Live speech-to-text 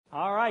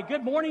right,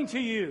 good morning to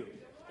you.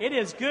 It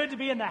is good to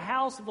be in the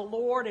house of the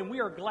Lord, and we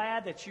are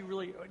glad that you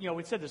really,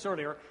 we said this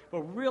earlier,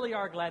 but really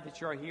are glad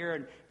that you are here.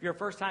 And if you're a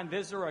first-time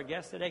visitor or a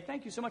guest today,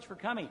 thank you so much for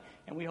coming,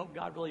 and we hope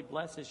God really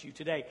blesses you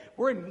today.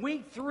 We're in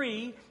week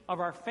 3 of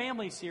our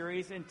family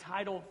series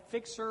entitled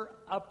Fixer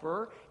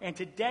Upper, and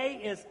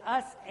today is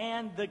Us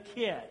and the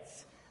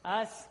Kids.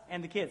 Us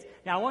and the kids.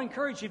 Now, I want to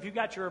encourage you, if you've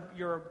got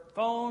your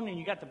phone and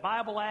you got the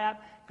Bible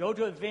app, go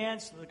to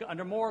events, look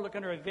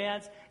under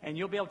events, and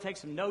you'll be able to take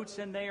some notes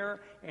in there,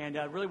 and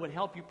really would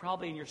help you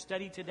probably in your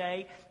study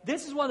today.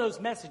 This is one of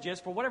those messages,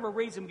 for whatever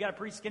reason, we got a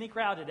pretty skinny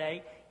crowd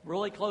today,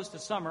 really close to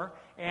summer,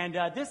 and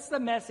this is the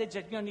message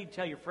that you're going to need to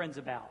tell your friends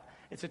about.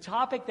 It's a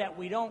topic that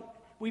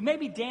we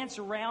maybe dance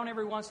around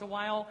every once in a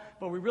while,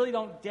 but we really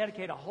don't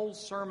dedicate a whole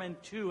sermon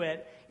to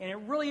it, and it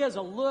really is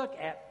a look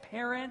at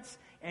parents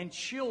and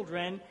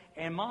children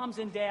and moms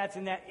and dads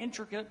in that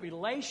intricate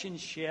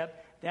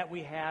relationship that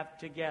we have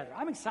together.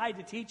 I'm excited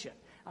to teach it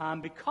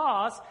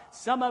because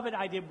some of it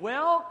I did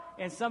well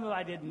and some of it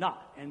I did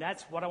not. And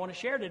that's what I want to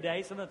share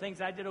today. Some of the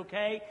things I did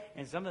okay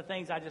and some of the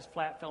things I just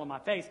flat fell on my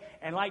face.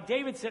 And like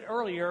David said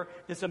earlier,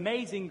 this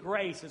amazing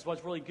grace is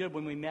what's really good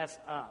when we mess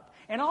up.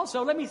 And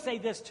also, let me say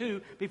this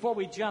too before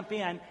we jump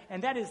in,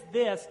 and that is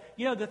this.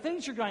 The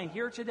things you're going to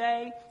hear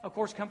today, of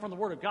course, come from the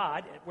Word of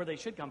God, where they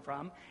should come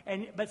from.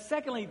 But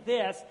secondly,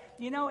 this,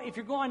 if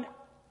you're going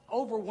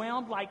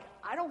overwhelmed, like,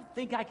 I don't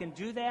think I can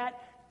do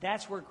that,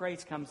 that's where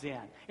grace comes in.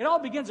 It all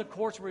begins, of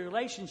course, with a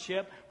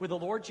relationship with the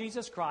Lord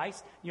Jesus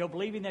Christ,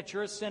 believing that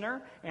you're a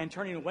sinner and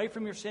turning away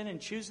from your sin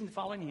and choosing to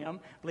follow Him.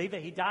 Believe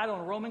that He died on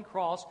a Roman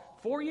cross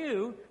for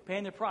you,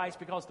 paying the price,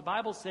 because the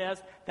Bible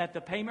says that the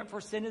payment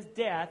for sin is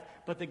death,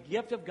 but the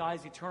gift of God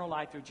is eternal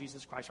life through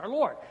Jesus Christ our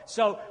Lord.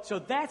 So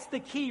that's the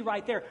key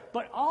right there.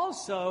 But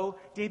also,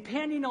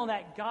 depending on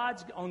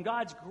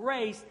God's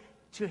grace,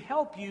 to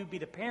help you be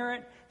the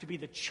parent, to be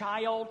the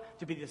child,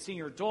 to be the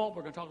senior adult,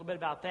 we're going to talk a bit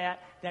about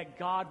that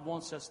God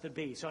wants us to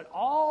be. So it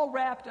all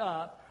wrapped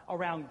up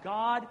around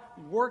God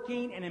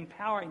working and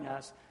empowering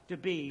us to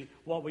be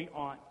what we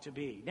ought to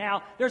be.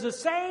 Now, there's a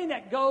saying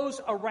that goes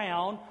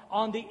around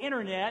on the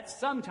internet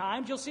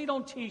sometimes. You'll see it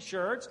on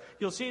T-shirts.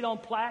 You'll see it on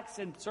plaques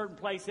in certain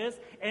places.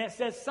 And it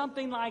says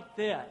something like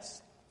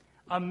this: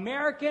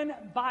 American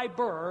by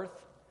birth,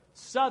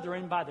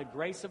 Southern by the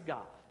grace of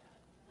God.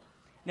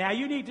 Now,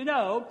 you need to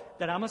know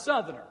that I'm a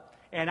Southerner,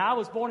 and I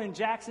was born in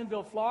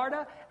Jacksonville,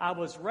 Florida. I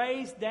was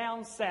raised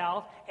down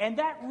south, and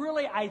that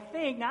really, I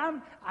think,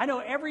 now I know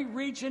every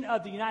region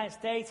of the United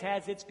States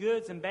has its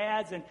goods and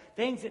bads and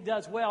things it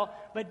does well,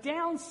 but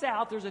down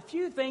south, there's a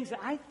few things that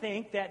I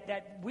think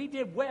that we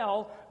did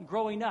well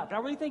growing up. And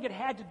I really think it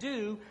had to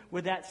do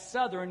with that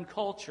Southern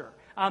culture.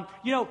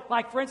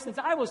 Like, for instance,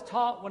 I was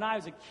taught when I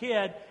was a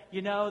kid,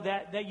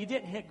 that you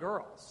didn't hit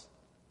girls.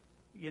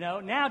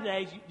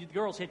 Nowadays,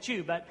 girls hit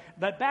you, but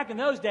back in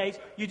those days,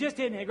 you just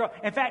didn't hit a girl.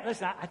 In fact,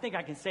 listen, I think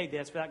I can say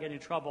this without getting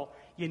in trouble.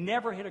 You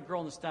never hit a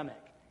girl in the stomach.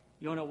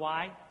 You want to know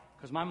why?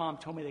 Because my mom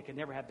told me they could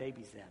never have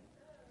babies then.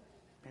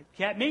 It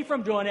kept me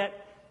from doing it.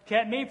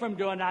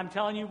 I'm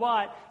telling you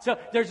what. So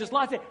there's just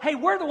lots of, hey,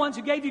 we're the ones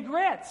who gave you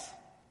grits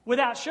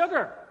without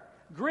sugar.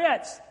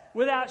 Grits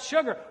without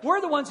sugar.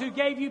 We're the ones who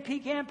gave you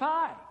pecan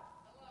pie.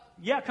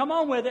 Yeah, come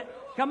on with it.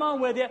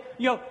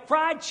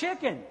 Fried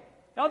chicken.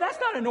 No, that's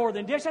not a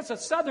northern dish. That's a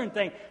southern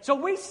thing. So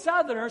we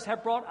Southerners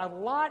have brought a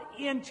lot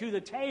into the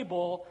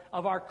table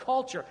of our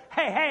culture.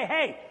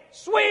 Hey,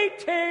 sweet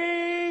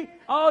tea.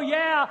 Oh,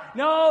 yeah.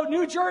 No,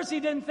 New Jersey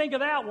didn't think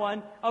of that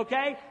one,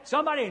 okay?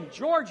 Somebody in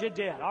Georgia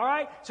did, all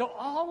right? So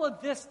all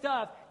of this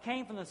stuff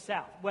came from the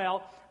South.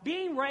 Well,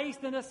 being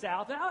raised in the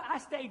South, and I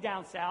stayed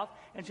down South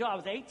until I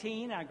was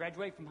 18, and I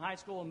graduated from high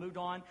school and moved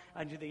on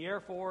into the Air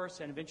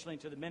Force and eventually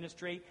into the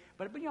ministry.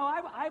 But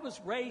I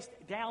was raised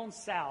down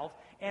South,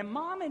 and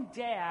Mom and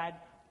Dad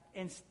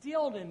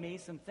instilled in me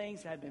some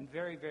things that have been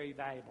very, very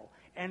valuable.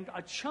 And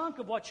a chunk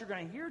of what you're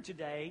going to hear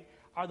today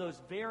are those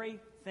very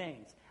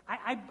things.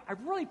 I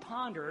really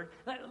pondered.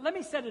 Let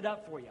me set it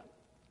up for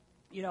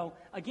you.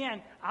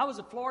 Again, I was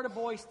a Florida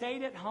boy,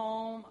 stayed at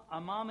home,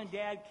 a mom and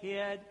dad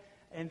kid.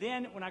 And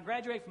then when I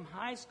graduated from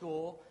high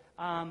school,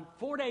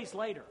 4 days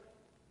later,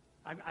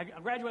 I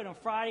graduated on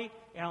Friday,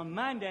 and on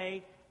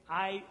Monday,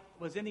 I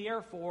was in the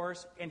Air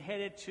Force and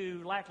headed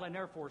to Lackland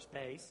Air Force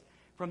Base.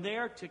 From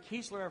there to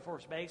Keesler Air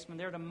Force Base, from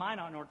there to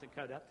Minot, North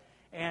Dakota.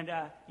 And,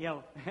 if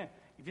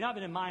you've not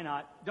been in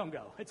Minot, don't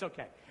go. It's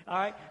okay. All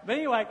right?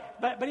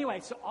 But anyway,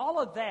 so all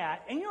of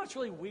that, and what's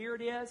really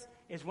weird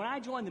is when I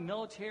joined the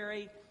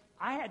military,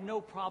 I had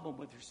no problem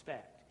with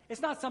respect.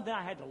 It's not something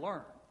I had to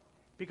learn.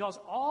 Because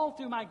all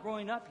through my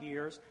growing up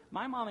years,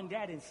 my mom and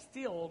dad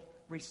instilled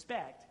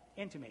respect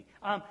into me.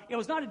 It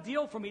was not a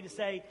deal for me to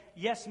say,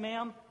 yes,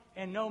 ma'am,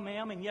 and no,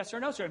 ma'am, and yes or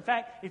no, sir. In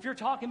fact, if you're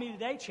talking to me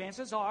today,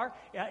 chances are,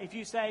 if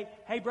you say,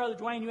 hey, Brother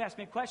Dwayne, you asked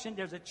me a question,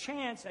 there's a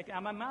chance that out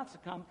of my mouth to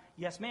come,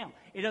 yes, ma'am.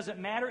 It doesn't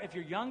matter if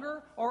you're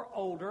younger or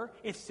older.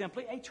 It's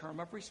simply a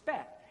term of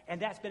respect.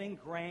 And that's been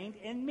ingrained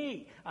in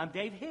me.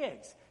 Dave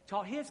Higgs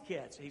taught his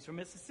kids. He's from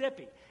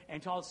Mississippi.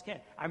 And taught his kids.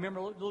 I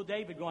remember little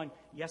David going,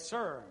 yes,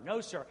 sir, no,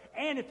 sir.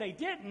 And if they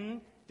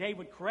didn't, Dave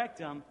would correct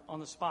him on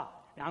the spot.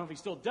 Now, I don't know if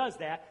he still does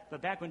that,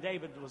 but back when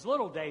David was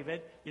little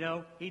David,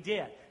 he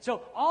did.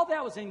 So all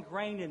that was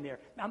ingrained in there.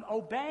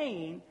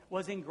 Obeying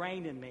was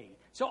ingrained in me.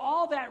 So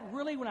all that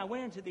really, when I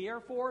went into the Air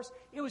Force,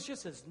 it was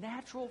just as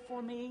natural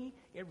for me.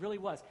 It really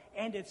was.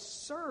 And it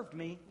served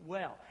me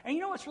well. And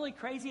you know what's really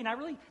crazy?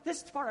 And this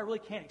is the part I really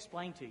can't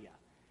explain to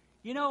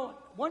you.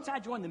 Once I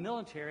joined the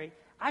military,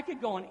 I could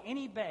go on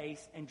any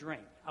base and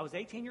drink. I was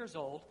 18 years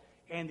old,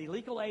 and the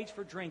legal age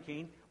for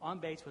drinking on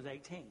base was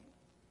 18.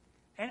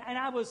 And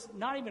I was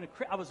not even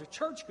I was a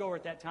churchgoer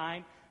at that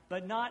time,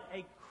 but not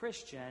a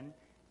Christian,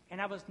 and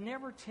I was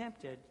never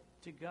tempted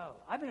to go.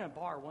 I've been in a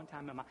bar one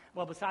time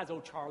besides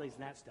Old Charlie's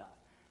and that stuff.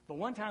 But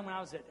one time when I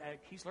was at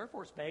Keesler Air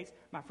Force Base,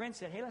 my friend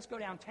said, hey, let's go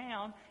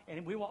downtown,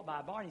 and we walked by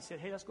a bar, and he said,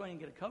 hey, let's go in and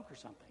get a Coke or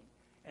something.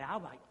 And I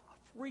was like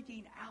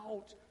freaking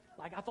out,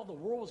 like I thought the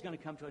world was going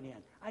to come to an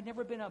end. I'd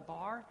never been in a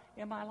bar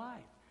in my life.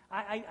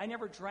 I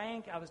never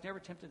drank. I was never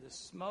tempted to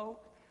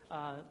smoke,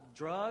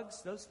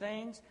 drugs, those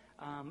things.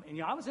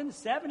 And I was in the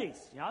 70s.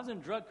 I was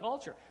in drug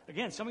culture.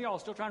 Again, some of y'all are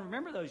still trying to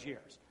remember those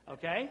years.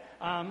 Okay?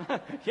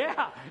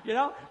 Yeah,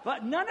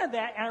 but none of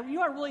that. And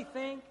I really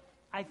think,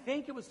 I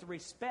think it was the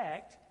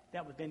respect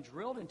that had been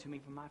drilled into me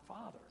from my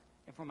father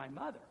and from my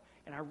mother.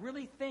 And I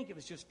really think it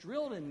was just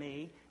drilled in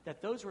me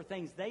that those were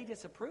things they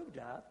disapproved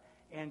of,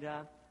 and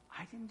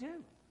I didn't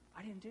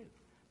do.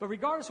 But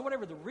regardless of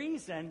whatever the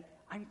reason,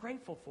 I'm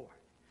grateful for it.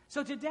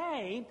 So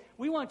today,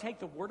 we want to take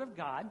the Word of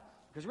God,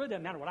 because it really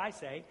doesn't matter what I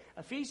say,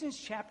 Ephesians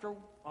chapter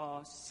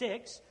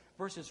 6,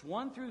 verses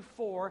 1 through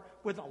 4,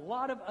 with a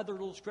lot of other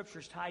little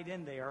scriptures tied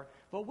in there.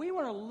 But we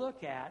want to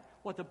look at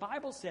what the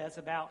Bible says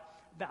about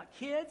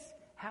kids,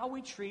 how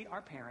we treat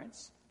our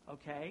parents,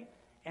 okay?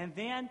 And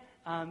then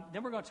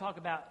we're going to talk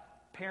about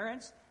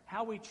parents,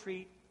 how we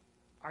treat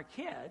our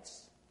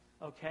kids,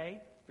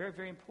 okay? Very,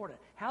 very important.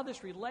 How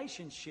this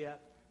relationship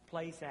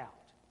plays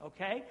out,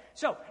 okay?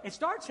 So it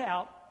starts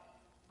out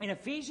in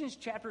Ephesians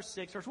chapter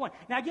 6, verse 1.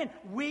 Now, again,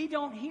 we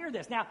don't hear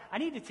this. Now, I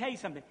need to tell you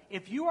something.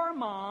 If you are a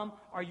mom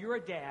or you're a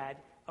dad,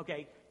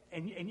 okay,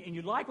 and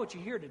you like what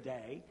you hear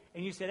today,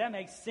 and you say, that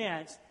makes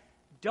sense,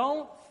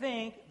 don't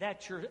think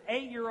that your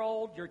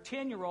 8-year-old, your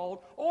 10-year-old,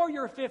 or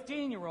your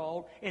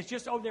 15-year-old is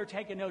just over there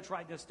taking notes,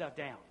 writing this stuff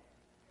down.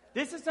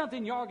 This is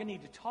something y'all are going to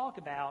need to talk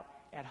about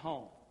at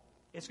home.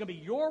 It's going to be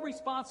your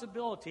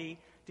responsibility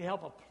to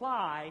help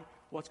apply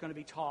what's going to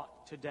be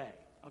taught today.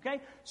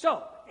 Okay?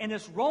 So, in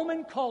this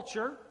Roman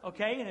culture,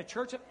 okay, in the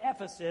church of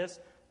Ephesus,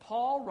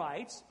 Paul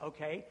writes,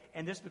 okay,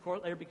 and this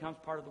later becomes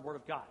part of the Word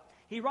of God.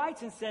 He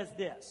writes and says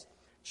this,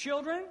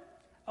 children,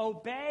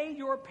 obey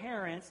your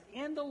parents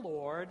in the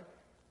Lord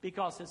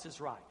because this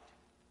is right.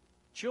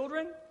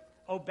 Children,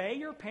 obey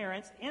your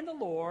parents in the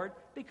Lord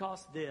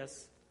because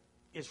this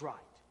is right.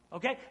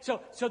 Okay? So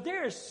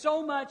there is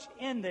so much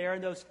in there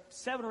in those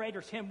 7 or 8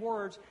 or 10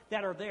 words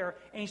that are there.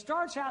 And he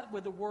starts out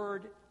with the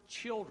word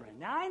children.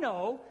 Now,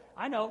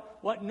 I know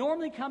what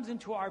normally comes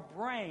into our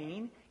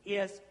brain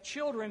is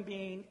children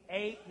being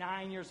 8,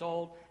 9 years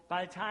old.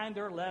 By the time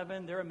they're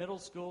 11, they're a middle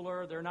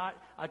schooler. They're not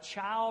a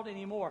child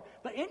anymore.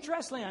 But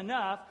interestingly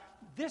enough,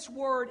 this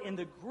word in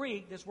the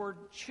Greek, this word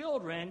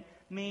children,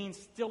 means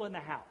still in the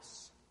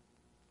house.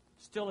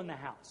 Still in the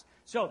house.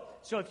 So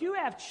if you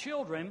have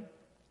children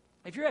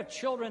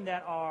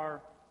that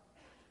are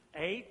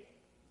 8,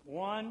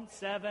 1,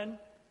 7,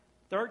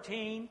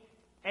 13,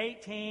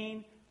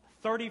 18,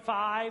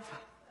 35,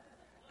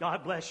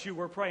 God bless you,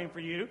 we're praying for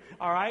you,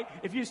 all right?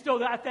 If you still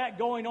got that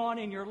going on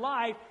in your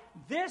life,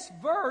 this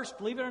verse,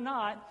 believe it or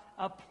not,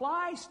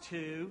 applies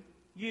to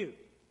you.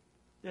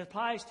 It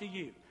applies to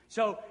you.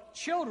 So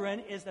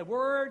children is the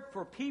word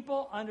for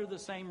people under the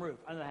same roof,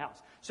 under the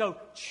house. So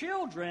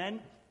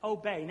children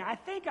obey. Now,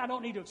 I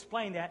don't need to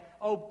explain that.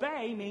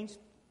 Obey means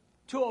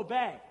to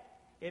obey.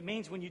 It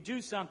means when you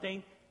do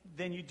something,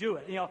 then you do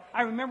it.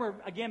 I remember,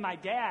 again, my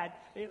dad,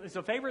 it was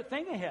a favorite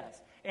thing of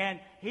his.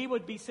 And he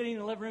would be sitting in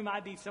the living room,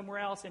 I'd be somewhere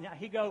else, and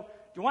he'd go,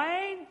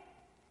 Dwayne?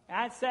 And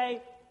I'd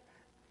say,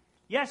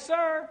 yes,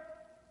 sir.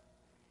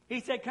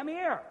 He said, come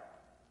here.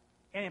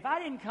 And if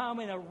I didn't come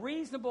in a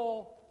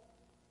reasonable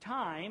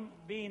time,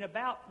 being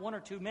about 1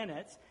 or 2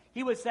 minutes,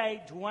 he would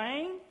say,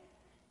 Dwayne?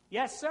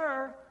 Yes,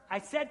 sir. I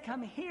said,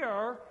 come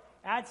here.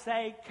 I'd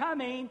say,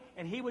 coming,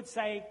 and he would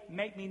say,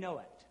 make me know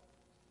it.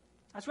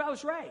 That's where I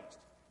was raised.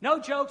 No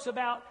jokes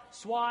about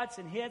swats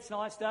and hits and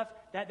all that stuff.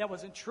 That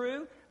wasn't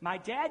true. My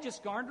dad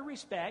just garnered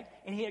respect,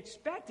 and he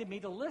expected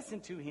me to listen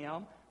to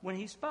him when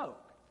he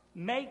spoke.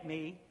 Make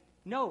me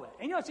know it.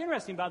 And it's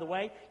interesting, by the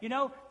way.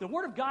 The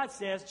Word of God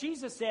says,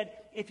 Jesus said,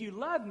 if you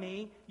love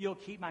me, you'll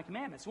keep my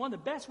commandments. One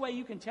of the best ways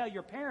you can tell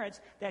your parents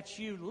that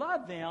you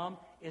love them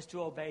is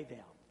to obey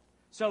them.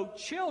 So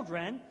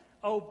children,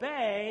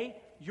 obey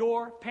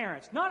your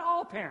parents. Not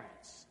all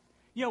parents.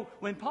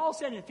 When Paul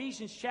said in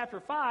Ephesians chapter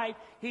 5,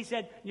 he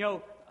said,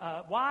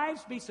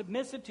 wives, be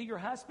submissive to your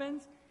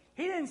husbands.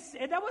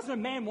 That wasn't a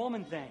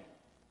man-woman thing.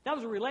 That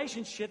was a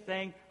relationship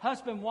thing,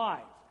 husband-wife.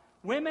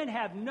 Women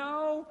have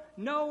no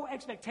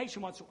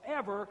expectation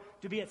whatsoever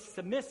to be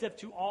submissive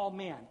to all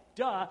men.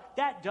 Duh,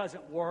 that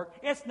doesn't work.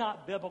 It's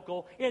not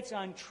biblical. It's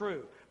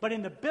untrue. But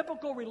in the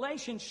biblical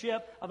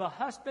relationship of a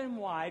husband and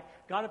wife,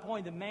 God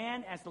appointed the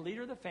man as the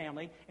leader of the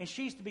family, and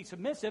she's to be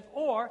submissive,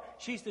 or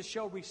she's to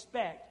show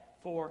respect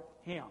for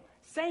him.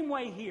 Same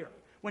way here.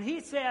 When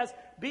he says,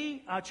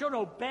 children,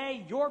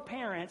 obey your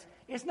parents,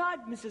 it's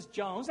not Mrs.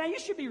 Jones. Now, you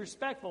should be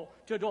respectful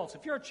to adults.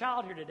 If you're a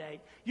child here today,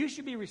 you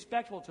should be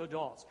respectful to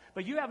adults.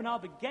 But you have an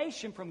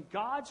obligation from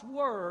God's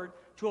word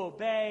to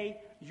obey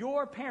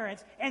your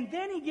parents. And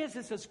then he gives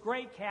us this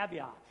great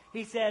caveat.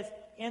 He says,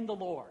 in the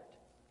Lord.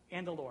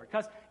 In the Lord.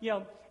 Because,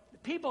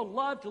 people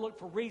love to look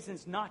for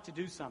reasons not to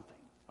do something.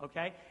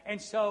 Okay?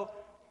 And so,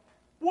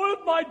 what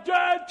if my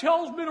dad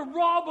tells me to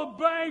rob a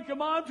bank?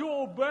 Am I to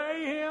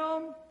obey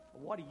him?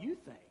 What do you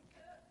think?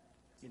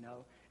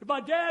 If my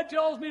dad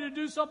tells me to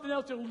do something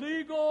else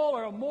illegal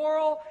or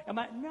immoral,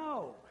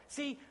 no.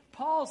 See,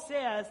 Paul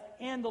says,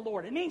 in the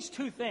Lord. It means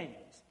two things.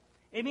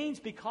 It means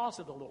because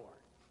of the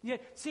Lord.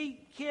 See,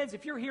 kids,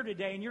 if you're here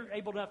today and you're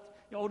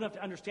old enough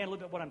to understand a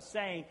little bit what I'm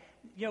saying,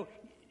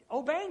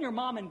 obeying your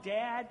mom and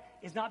dad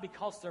is not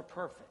because they're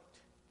perfect.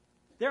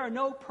 There are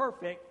no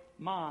perfect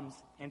moms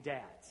and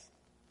dads.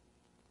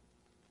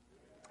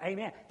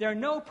 Amen. There are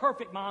no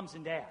perfect moms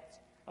and dads.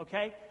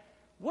 Okay?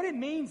 What it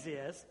means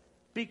is,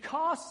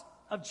 because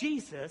of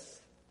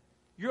Jesus,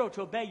 you're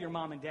to obey your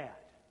mom and dad.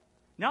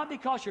 Not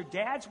because your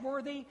dad's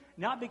worthy,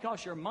 not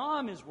because your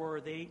mom is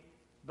worthy,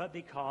 but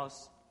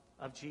because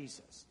of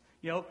Jesus.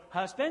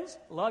 Husbands,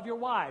 love your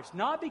wives,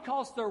 not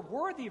because they're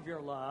worthy of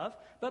your love,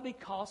 but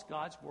because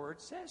God's word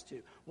says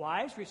to.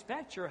 Wives,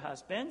 respect your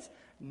husbands,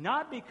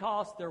 not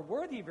because they're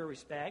worthy of your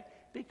respect,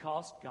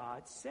 because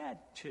God said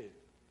to.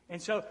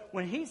 And so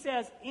when he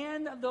says,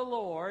 in the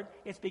Lord,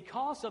 it's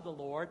because of the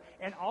Lord,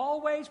 and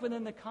always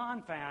within the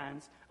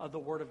confines of the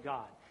Word of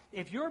God.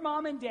 If your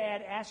mom and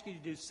dad ask you to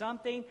do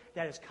something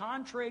that is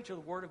contrary to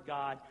the Word of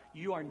God,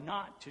 you are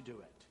not to do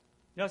it.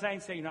 Notice I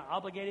didn't say you're not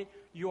obligated.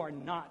 You are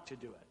not to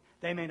do it.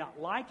 They may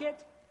not like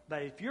it,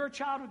 but if you're a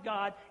child of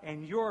God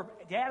and your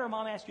dad or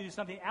mom asks you to do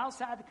something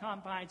outside the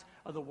confines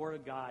of the Word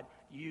of God,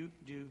 you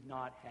do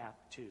not have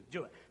to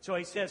do it. So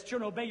he says,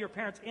 children, obey your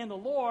parents in the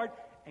Lord,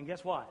 and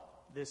guess what?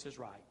 This is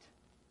right.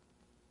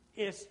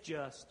 It's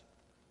just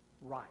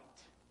right.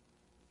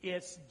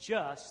 It's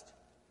just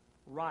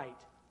right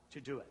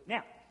to do it.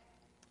 Now,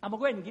 I'm going to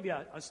go ahead and give you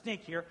a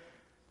sneak here.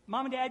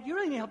 Mom and Dad, you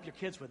really need to help your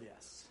kids with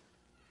this.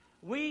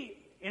 We,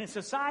 in a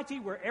society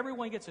where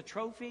everyone gets a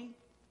trophy,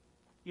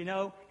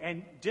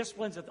 and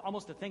discipline's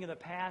almost a thing of the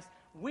past,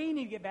 we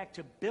need to get back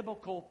to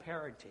biblical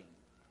parenting.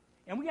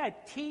 And we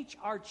got to teach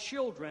our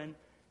children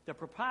the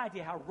propriety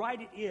of how right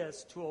it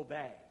is to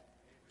obey.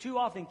 Too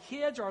often,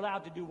 kids are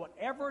allowed to do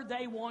whatever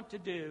they want to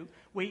do.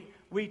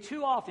 We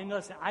too often,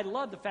 listen, I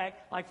love the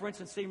fact, like for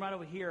instance, sitting right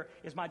over here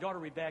is my daughter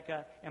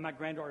Rebecca and my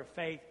granddaughter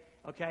Faith,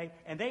 okay?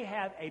 And they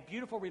have a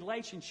beautiful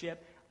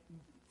relationship.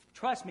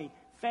 Trust me,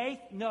 Faith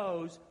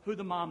knows who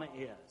the mama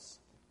is.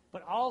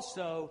 But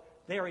also,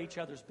 they are each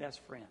other's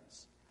best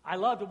friends. I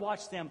love to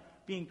watch them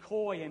being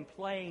coy and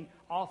playing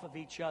off of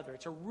each other.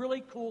 It's a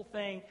really cool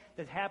thing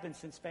that happened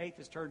since Faith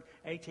has turned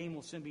 18,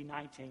 will soon be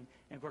 19.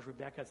 And of course,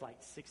 Rebecca's like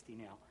 60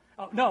 now.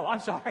 Oh, no, I'm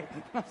sorry.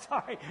 I'm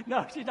sorry.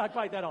 No, she's not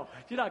quite that old.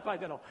 She's not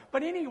quite that old.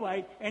 But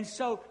anyway, and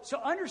so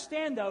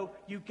understand, though,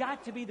 you've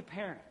got to be the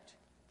parent.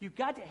 You've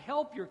got to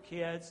help your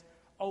kids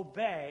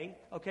obey,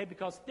 okay,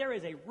 because there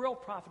is a real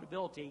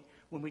profitability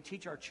when we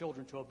teach our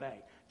children to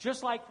obey.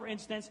 Just like, for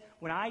instance,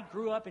 when I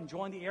grew up and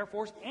joined the Air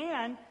Force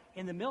and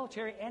in the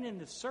military and in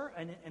the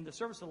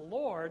service of the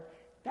Lord,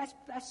 that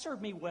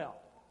served me well.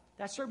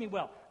 That served me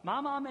well. My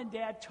mom and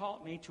dad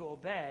taught me to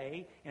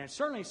obey, and it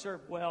certainly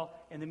served well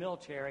in the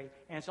military,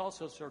 and it's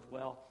also served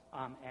well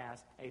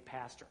as a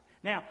pastor.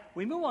 Now,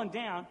 we move on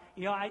down.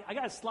 I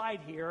got a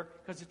slide here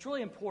because it's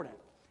really important.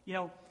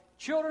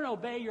 Children,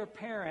 obey your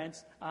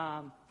parents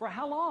for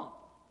how long?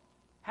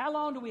 How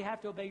long do we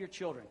have to obey your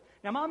children?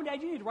 Now, Mom and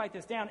Dad, you need to write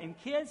this down. And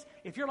kids,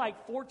 if you're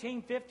like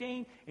 14,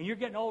 15, and you're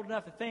getting old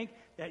enough to think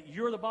that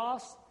you're the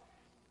boss,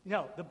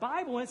 no. The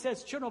Bible, when it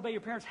says children obey your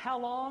parents, how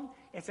long?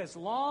 It's as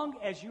long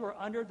as you are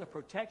under the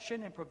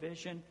protection and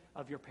provision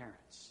of your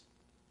parents.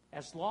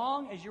 As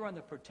long as you're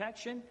under the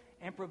protection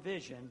and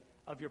provision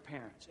of your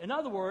parents. In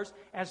other words,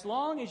 as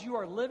long as you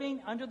are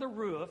living under the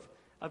roof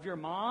of your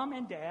mom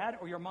and dad,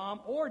 or your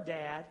mom or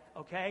dad,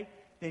 okay,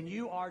 then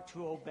you are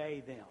to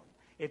obey them.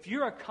 If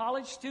you're a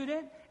college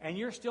student and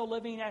you're still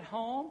living at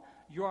home,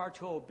 you are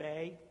to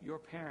obey your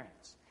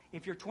parents.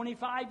 If you're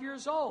 25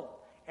 years old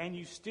and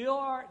you still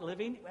are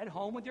living at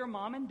home with your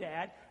mom and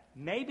dad,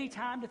 maybe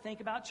time to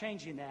think about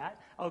changing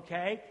that,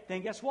 okay?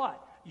 Then guess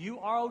what? You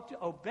are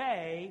to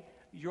obey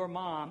your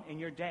mom and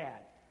your dad.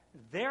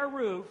 Their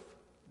roof,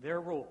 their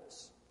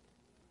rules.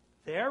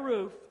 Their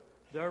roof,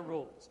 their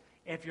rules.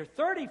 If you're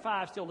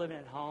 35 still living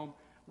at home,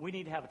 we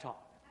need to have a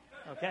talk,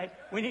 okay?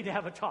 We need to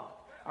have a talk.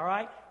 All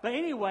right? But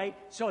anyway,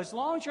 so as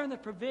long as you're in the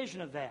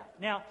provision of that.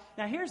 Now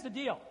here's the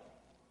deal.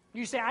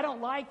 You say, I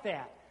don't like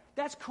that.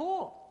 That's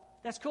cool.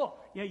 That's cool.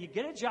 You know, you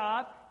get a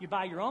job, you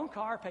buy your own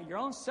car, pay your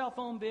own cell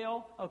phone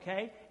bill,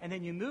 okay, and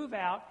then you move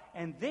out,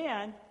 and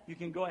then you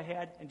can go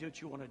ahead and do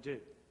what you want to do.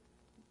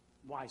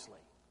 Wisely.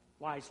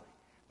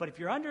 But if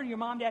you're under your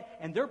mom and dad,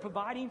 and they're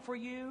providing for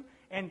you,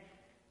 and,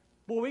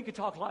 boy, we could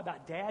talk a lot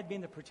about dad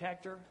being the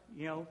protector.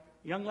 You know,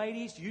 young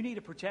ladies, you need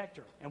a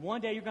protector. And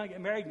one day you're going to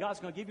get married, and God's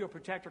going to give you a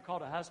protector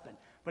called a husband.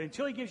 But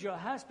until he gives you a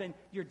husband,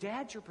 your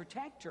dad's your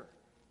protector.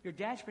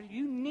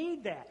 You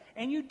need that,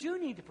 and you do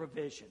need the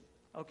provision.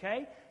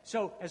 Okay?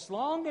 So as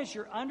long as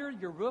you're under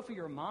your roof of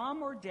your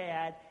mom or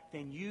dad,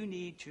 then you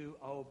need to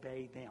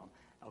obey them.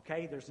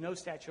 Okay? There's no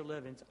statute of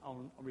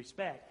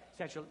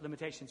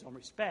limitations on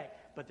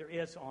respect, but there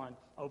is on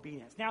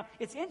obedience. Now,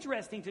 it's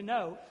interesting to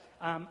note,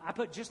 I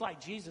put just like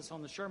Jesus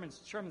on the Sherman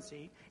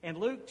seat, in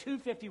Luke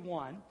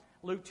 2:51,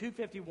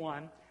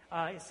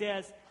 it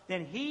says,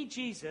 "Then he,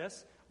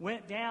 Jesus,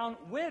 went down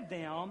with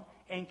them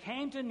and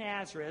came to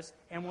Nazareth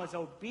and was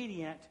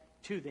obedient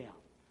to them."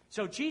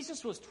 So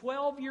Jesus was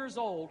 12 years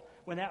old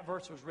when that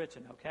verse was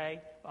written,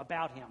 okay,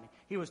 about him.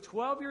 He was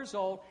 12 years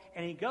old,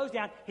 and he goes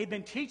down. He'd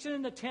been teaching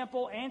in the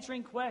temple,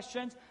 answering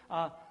questions,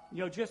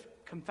 just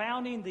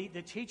confounding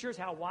the teachers,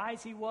 how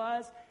wise he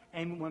was.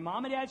 And when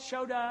Mom and Dad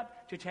showed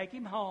up to take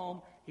him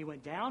home, he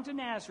went down to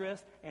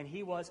Nazareth, and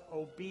he was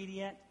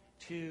obedient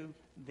to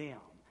them.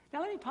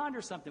 Now, let me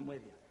ponder something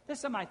with you. This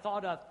is something I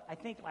thought of, I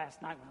think,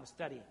 last night when I was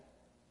studying.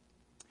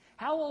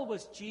 How old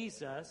was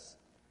Jesus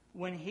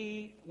when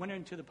he went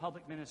into the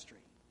public ministry?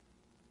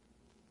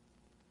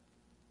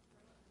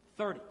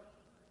 30.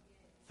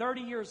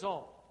 30 years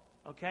old,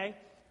 okay?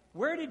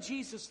 Where did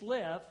Jesus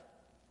live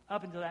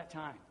up until that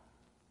time?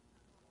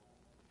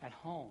 At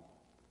home.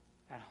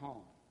 At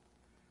home.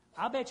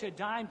 I'll bet you a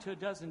dime to a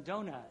dozen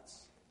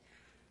donuts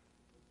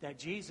that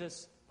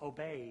Jesus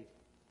obeyed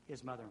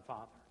his mother and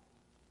father.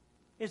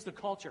 Is the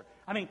culture.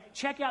 I mean,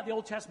 check out the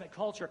Old Testament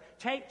culture.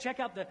 Check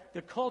out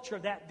the culture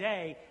of that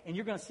day, and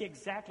you're going to see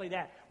exactly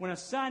that. When a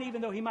son, even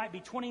though he might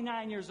be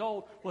 29 years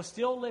old, was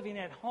still living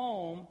at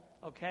home,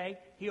 okay,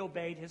 he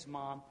obeyed his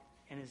mom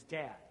and his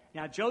dad.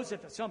 Now,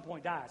 Joseph at some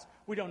point dies.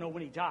 We don't know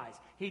when he dies.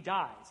 He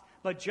dies.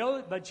 But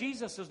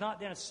Jesus does not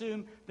then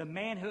assume the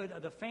manhood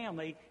of the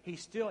family. He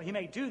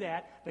may do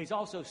that, but he's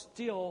also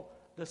still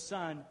the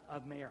son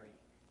of Mary.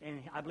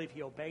 And I believe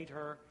he obeyed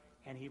her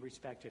and he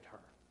respected her.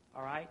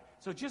 All right?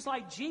 So just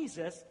like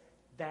Jesus,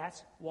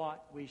 that's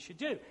what we should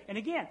do. And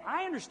again,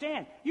 I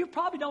understand. You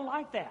probably don't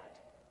like that.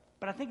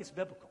 But I think it's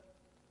biblical.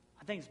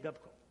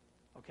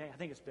 Okay? I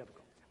think it's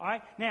biblical. All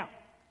right? Now,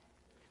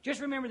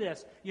 just remember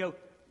this.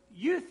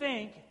 You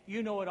think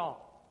you know it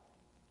all.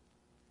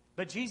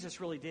 But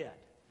Jesus really did.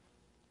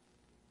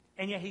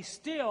 And yet he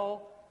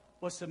still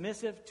was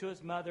submissive to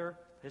his mother,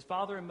 his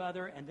father and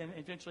mother, and then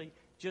eventually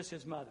just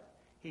his mother.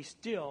 He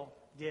still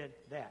did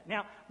that.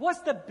 Now, what's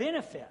the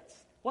benefits?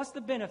 What's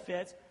the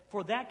benefits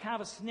for that kind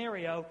of a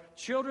scenario?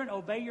 Children,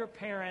 obey your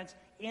parents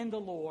in the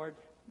Lord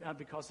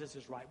because this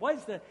is right.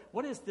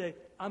 What is the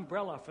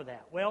umbrella for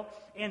that? Well,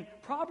 in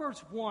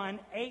Proverbs 1,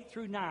 8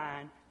 through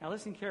 9, now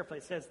listen carefully,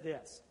 it says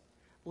this.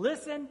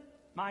 "Listen,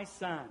 my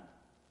son,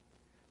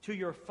 to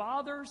your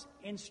father's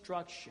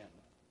instruction,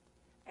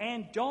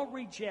 and don't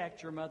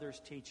reject your mother's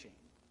teaching."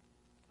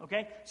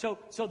 Okay, so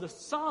the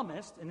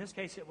psalmist, in this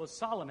case it was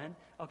Solomon,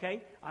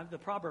 okay, the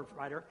proverb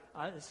writer,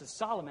 this is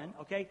Solomon,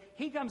 okay,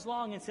 he comes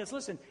along and says,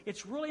 listen,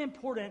 it's really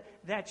important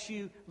that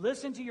you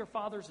listen to your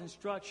father's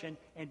instruction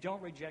and don't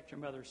reject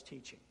your mother's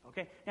teaching,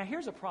 okay? Now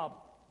here's a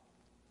problem.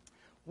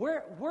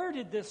 Where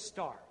did this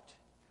start?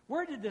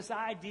 Where did this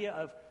idea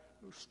of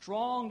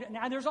strong,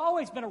 now there's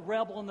always been a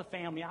rebel in the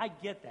family, I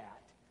get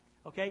that,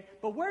 okay,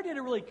 but where did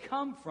it really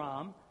come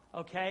from,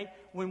 okay,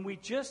 when we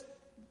just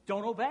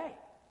don't obey?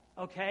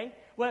 Okay?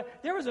 Well,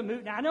 there was a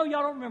movie. Now, I know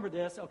y'all don't remember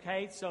this,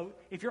 okay? So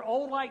if you're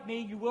old like me,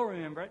 you will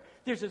remember it.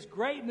 There's this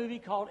great movie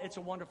called It's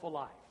a Wonderful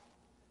Life.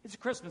 It's a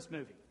Christmas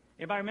movie.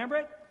 Everybody remember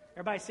it?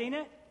 Everybody seen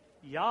it?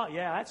 Yeah,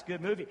 that's a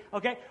good movie.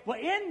 Okay? Well,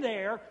 in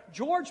there,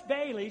 George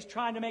Bailey's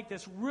trying to make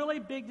this really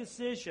big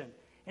decision.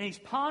 And he's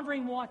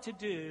pondering what to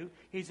do.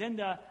 He's in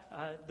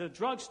the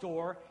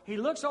drugstore. He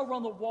looks over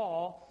on the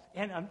wall.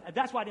 And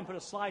that's why I didn't put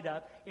a slide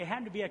up. It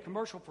happened to be a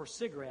commercial for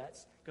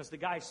cigarettes because the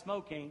guy's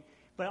smoking.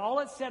 But all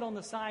it said on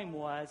the sign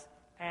was,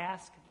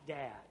 "Ask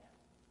Dad."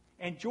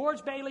 And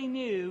George Bailey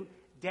knew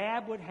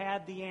Dad would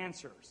have the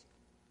answers.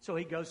 So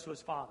he goes to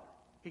his father.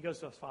 Late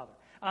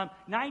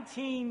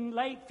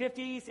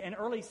 50s and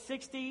early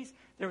 60s,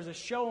 there was a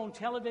show on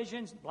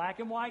television, black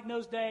and white in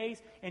those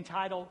days,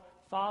 entitled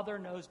Father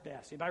Knows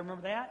Best. Anybody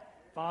remember that?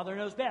 Father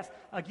Knows Best.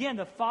 Again,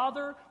 the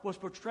father was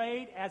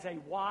portrayed as a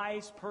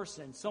wise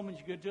person, someone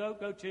you could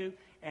go to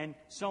and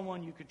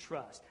someone you could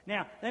trust.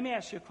 Now, let me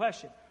ask you a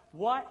question.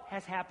 What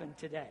has happened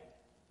today?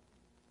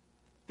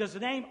 Does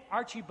the name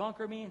Archie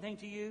Bunker mean anything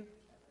to you?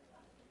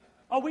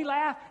 Oh, we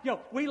laughed.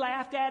 We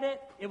laughed at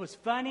it. It was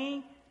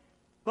funny.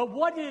 But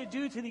what did it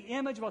do to the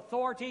image of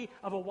authority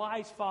of a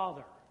wise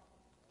father?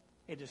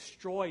 It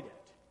destroyed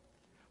it.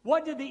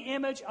 What did the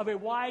image of a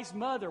wise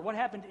mother, what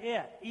happened to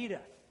it?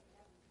 Edith.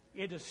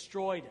 It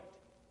destroyed it.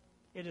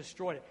 It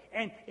destroyed it.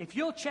 And if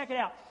you'll check it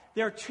out,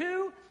 there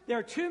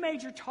are two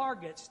major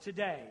targets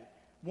today.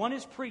 One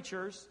is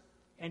preachers,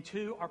 and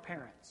two are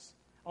parents.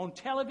 On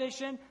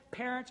television,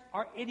 parents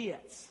are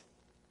idiots.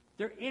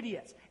 They're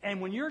idiots. And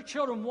when your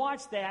children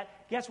watch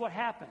that, guess what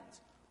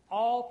happens?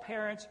 All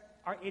parents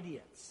are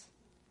idiots.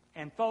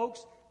 And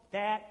folks,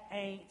 that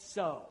ain't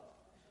so.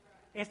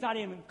 It's not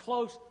even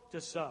close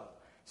to so.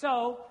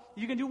 So,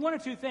 you can do one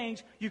of two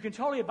things. You can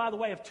totally, by the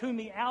way, have tuned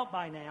me out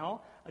by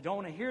now. I don't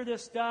want to hear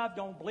this stuff.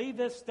 Don't believe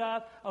this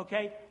stuff.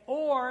 Okay?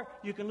 Or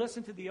you can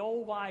listen to the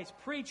old wise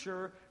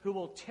preacher who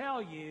will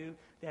tell you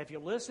that if you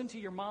listen to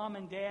your mom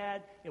and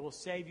dad, it will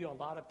save you a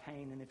lot of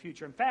pain in the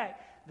future. In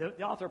fact,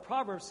 the author of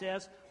Proverbs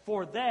says,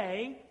 for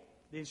they,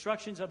 the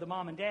instructions of the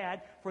mom and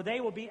dad, for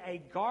they will be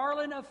a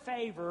garland of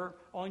favor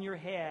on your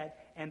head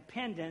and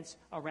pendants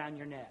around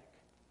your neck.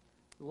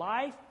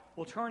 Life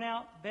will turn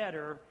out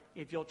better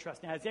if you'll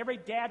trust. Now, is every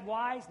dad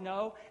wise?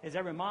 No. Is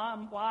every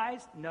mom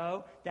wise?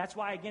 No. That's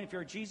why, again, if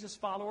you're a Jesus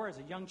follower as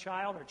a young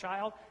child or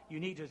child, you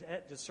need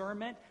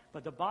discernment.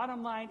 But the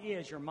bottom line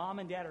is your mom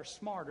and dad are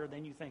smarter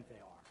than you think they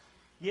are.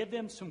 Give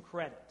them some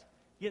credit.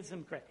 Give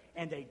them credit.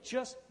 And they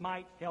just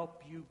might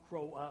help you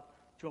grow up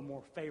to a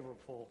more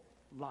favorable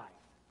life.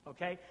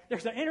 Okay?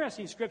 There's an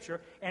interesting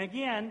scripture. And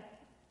again,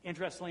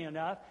 interestingly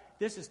enough,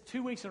 this is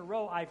 2 weeks in a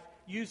row I've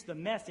used the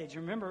Message.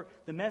 Remember,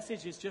 the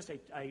Message is just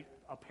a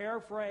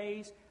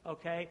paraphrase,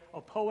 okay,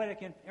 a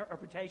poetic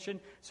interpretation.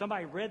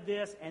 Somebody read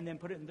this and then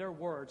put it in their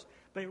words.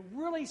 But it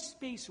really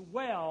speaks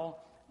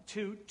well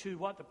to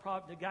what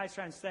the guy's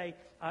trying to say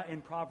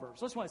in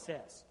Proverbs. Listen to what it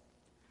says.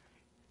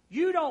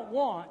 You don't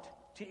want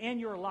to end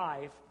your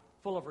life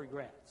full of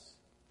regrets.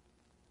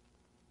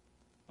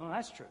 Well,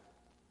 that's true.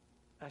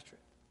 That's true.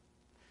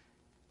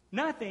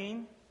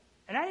 Nothing,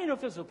 and I didn't know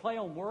if this was a play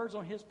on words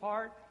on his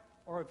part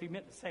or if he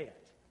meant to say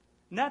it.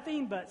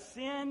 Nothing but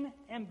sin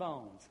and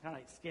bones. Kind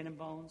of like skin and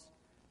bones.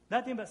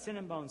 Nothing but sin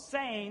and bones.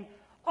 Saying,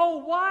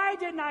 oh, why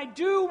didn't I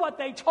do what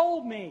they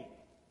told me?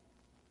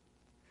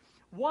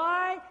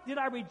 Why did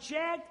I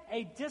reject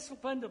a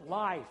disciplined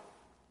life?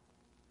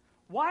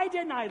 Why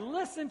didn't I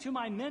listen to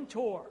my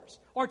mentors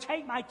or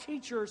take my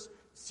teachers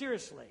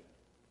seriously?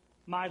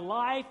 My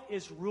life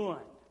is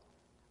ruined.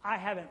 I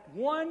haven't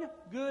one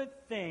good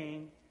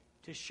thing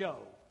to show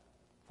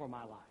for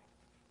my life.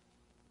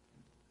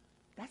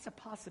 That's a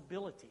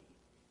possibility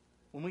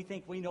when we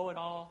think we know it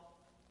all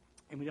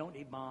and we don't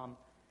need mom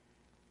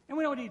and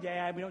we don't need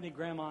dad, we don't need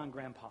grandma and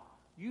grandpa.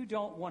 You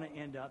don't want to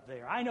end up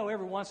there. I know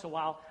every once in a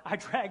while I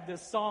drag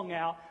this song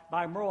out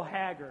by Merle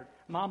Haggard,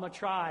 Mama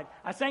Tried.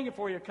 I sang it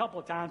for you a couple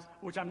of times,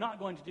 which I'm not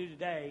going to do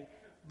today,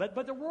 but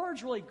the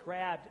words really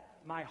grabbed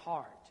my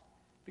heart.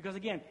 Because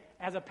again,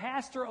 as a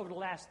pastor over the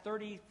last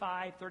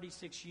 35,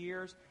 36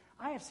 years,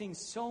 I have seen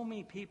so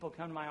many people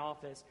come to my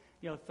office,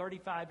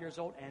 35 years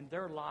old, and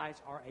their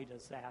lives are a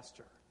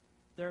disaster.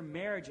 Their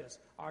marriages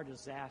are a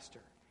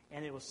disaster.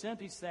 And they will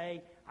simply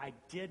say, I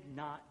did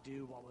not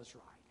do what was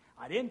right.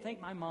 I didn't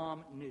think my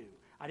mom knew.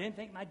 I didn't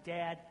think my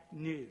dad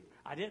knew.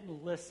 I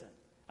didn't listen.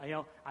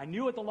 I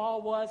knew what the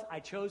law was. I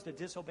chose to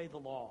disobey the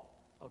law.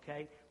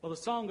 Okay? Well, the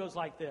song goes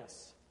like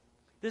this.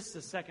 This is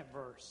the second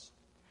verse.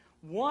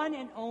 One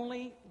and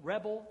only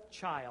rebel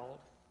child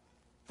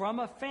from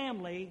a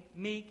family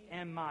meek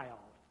and mild.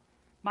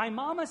 My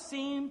mama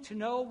seemed to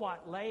know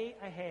what lay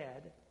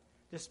ahead.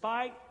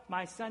 Despite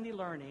my Sunday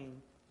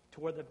learning,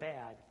 toward the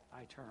bad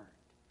I turned.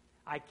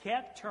 I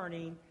kept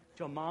turning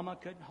till mama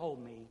couldn't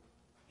hold me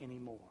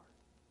anymore.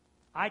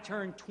 I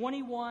turned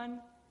 21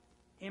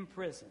 in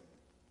prison,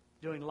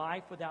 doing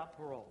life without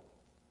parole.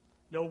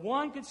 No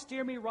one could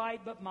steer me right,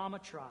 but mama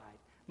tried.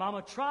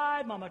 Mama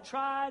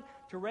tried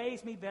to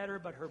raise me better,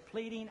 but her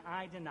pleading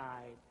I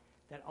denied.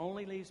 That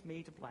only leaves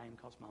me to blame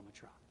because mama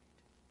tried.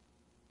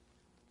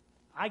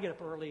 I get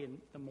up early in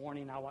the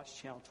morning, I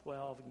watch Channel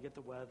 12 and get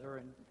the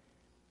weather,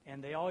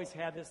 and they always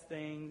have this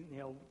thing,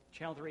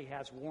 Channel 3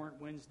 has Warrant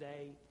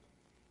Wednesday,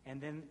 and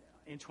then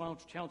in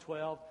Channel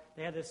 12,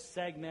 they have this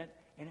segment,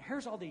 and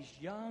here's all these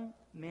young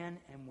men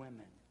and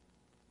women,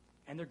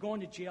 and they're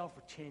going to jail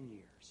for 10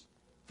 years,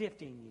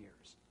 15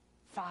 years,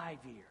 5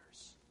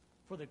 years,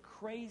 for the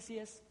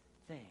craziest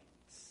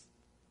things.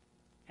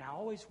 And I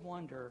always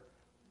wonder,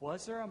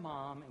 was there a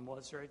mom and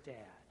was there a dad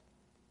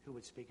who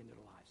would speak into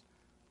their lives?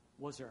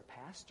 Was there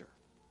a pastor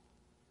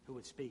who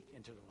would speak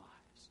into their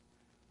lives?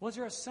 Was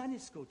there a Sunday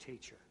school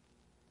teacher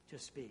to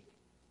speak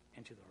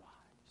into their lives?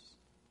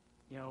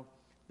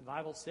 The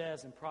Bible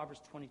says in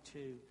Proverbs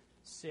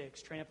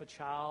 22:6, train up a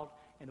child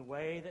in the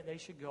way that they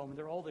should go. When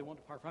they're old, they won't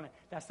depart from it.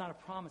 That's not a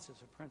promise,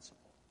 it's a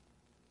principle.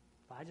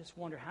 But I just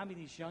wonder how many of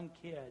these young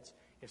kids,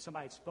 if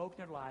somebody had spoken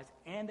their lives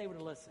and they would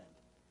have listened,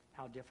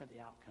 how different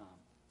the outcome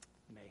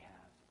may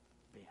have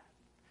been.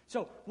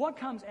 So what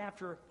comes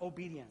after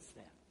obedience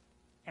then?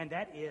 And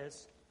that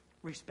is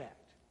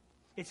respect.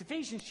 It's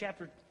Ephesians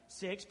chapter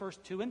 6, verse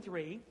 2 and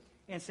 3,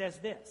 and says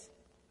this.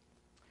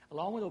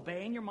 Along with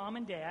obeying your mom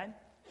and dad,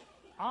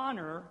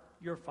 honor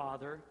your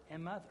father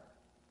and mother.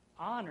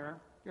 Honor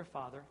your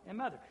father and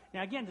mother.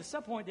 Now again, the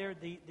subpoint there,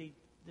 the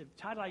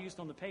title I used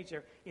on the page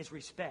there is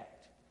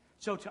respect.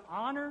 So to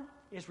honor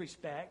is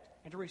respect,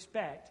 and to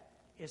respect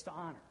is to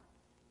honor.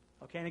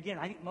 Okay, and again,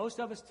 I think most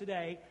of us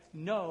today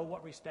know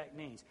what respect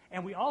means.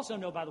 And we also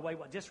know, by the way,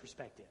 what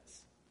disrespect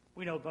is.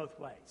 We know both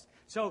ways.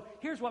 So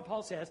here's what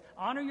Paul says.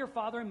 Honor your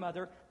father and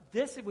mother,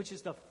 this which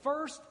is the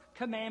first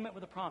commandment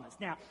with a promise.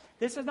 Now,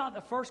 this is not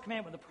the first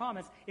commandment with a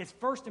promise. It's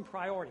first in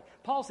priority.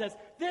 Paul says,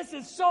 this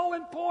is so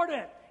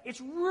important. It's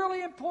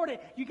really important.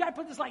 You got to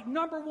put this like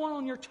number one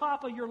on your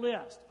top of your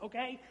list,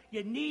 okay?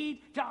 You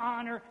need to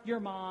honor your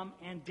mom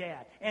and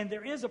dad. And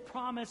there is a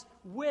promise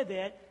with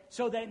it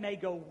so that it may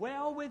go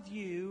well with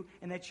you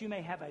and that you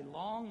may have a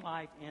long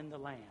life in the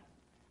land.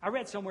 I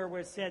read somewhere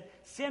where it said,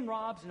 sin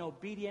robs and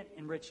obedience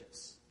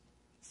enriches.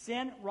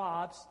 Sin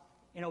robs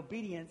and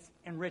obedience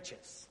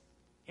enriches.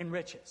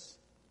 Enriches.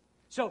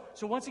 So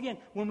once again,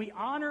 when we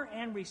honor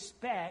and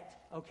respect,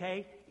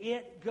 okay,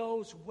 it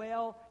goes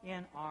well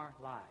in our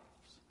lives.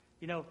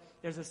 You know,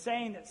 there's a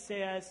saying that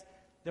says,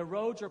 the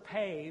roads are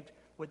paved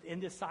with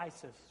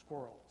indecisive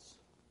squirrels.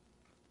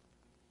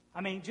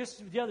 I mean,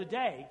 just the other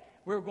day,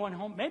 we were going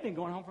home, maybe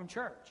going home from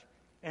church.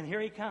 And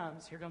here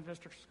comes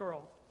Mr.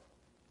 Squirrel.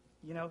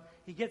 You know,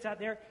 he gets out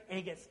there and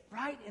he gets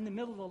right in the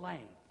middle of the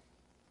lane.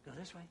 Go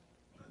this way,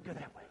 go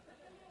that way.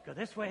 Go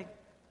this way,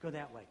 go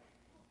that way.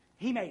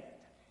 He made it.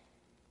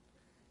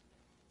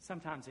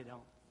 Sometimes they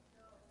don't.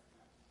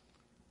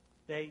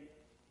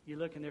 You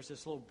look and there's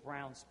this little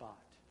brown spot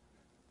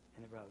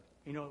in the road.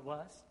 You know what it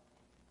was?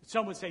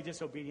 Some would say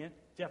disobedient.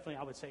 Definitely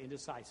I would say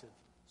indecisive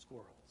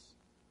squirrels.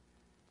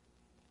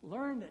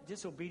 Learn that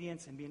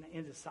disobedience and being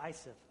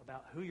indecisive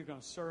about who you're going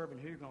to serve and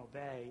who you're going to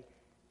obey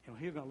and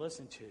who you're going to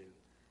listen to.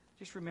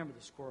 Just remember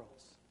the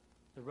squirrels.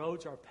 The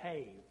roads are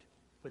paved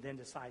with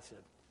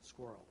indecisive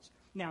squirrels.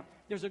 Now,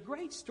 there's a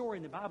great story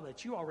in the Bible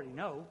that you already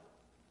know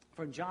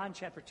from John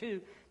chapter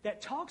 2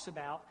 that talks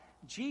about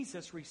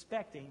Jesus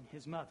respecting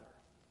his mother.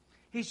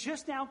 He's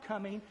just now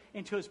coming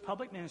into his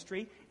public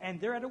ministry, and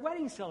they're at a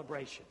wedding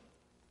celebration.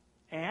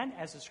 And,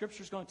 as the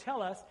scripture is going to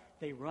tell us,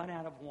 they run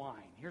out of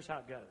wine. Here's how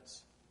it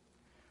goes.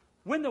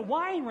 When the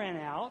wine ran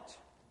out,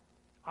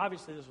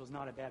 obviously this was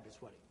not a Baptist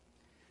wedding.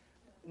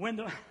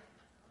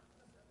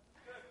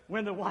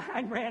 When the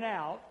wine ran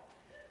out,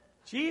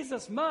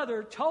 Jesus'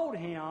 mother told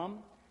him,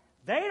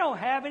 they don't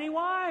have any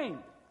wine.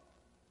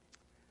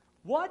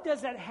 What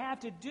does that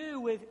have to do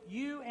with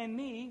you and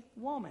me,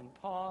 woman?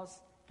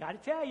 Pause.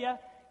 Got to tell you,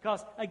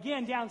 because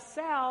again, down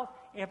south,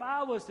 if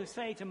I was to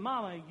say to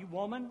Mama, you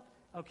woman,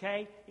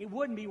 okay, it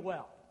wouldn't be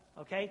well,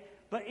 okay?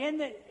 But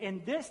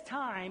in this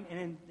time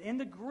and in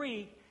the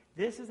Greek,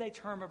 this is a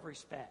term of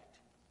respect.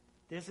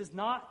 This is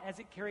not as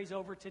it carries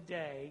over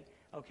today,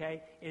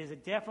 okay? It is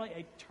definitely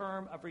a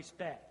term of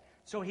respect.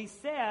 So he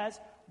says,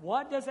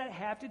 what does that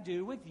have to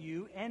do with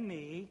you and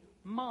me,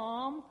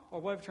 Mom, or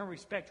whatever term of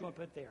respect you want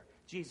to put there?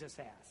 Jesus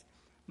asks.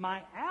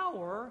 My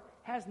hour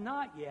has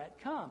not yet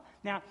come.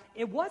 Now,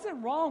 it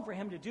wasn't wrong for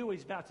him to do what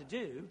he's about to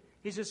do.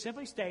 He's just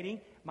simply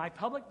stating, my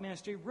public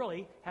ministry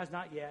really has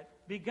not yet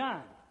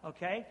begun,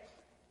 okay?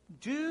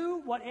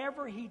 Do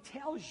whatever he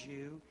tells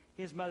you,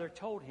 his mother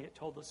told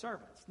the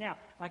servants. Now,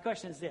 my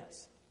question is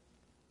this.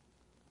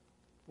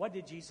 What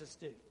did Jesus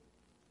do?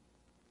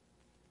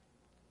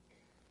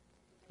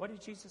 What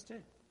did Jesus do?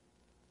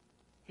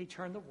 He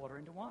turned the water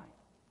into wine.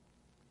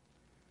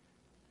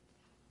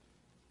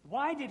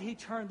 Why did he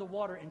turn the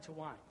water into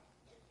wine?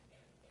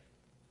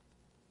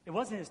 It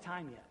wasn't his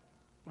time yet.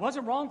 It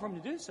wasn't wrong for him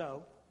to do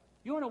so.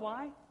 You want to know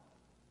why?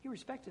 He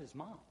respected his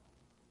mom.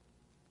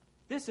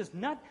 This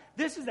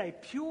is a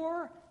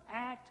pure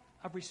act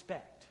of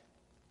respect.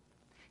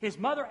 His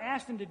mother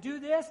asked him to do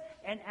this,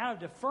 and out of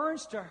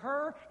deference to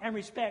her and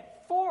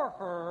respect for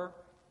her,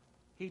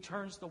 he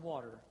turns the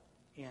water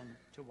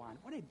into wine.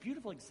 What a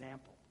beautiful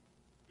example.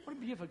 What a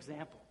beautiful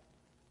example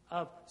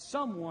of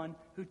someone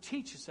who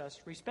teaches us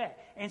respect.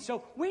 And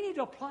so we need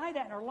to apply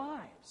that in our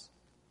lives.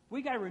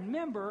 We got to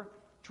remember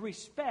to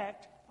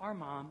respect our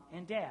mom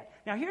and dad.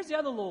 Now, here's the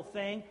other little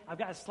thing I've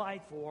got a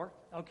slide for,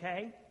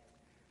 okay?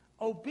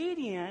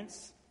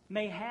 Obedience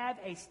may have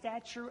a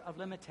stature of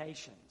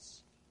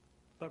limitations,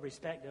 but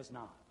respect does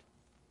not.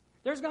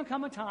 There's going to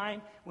come a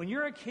time when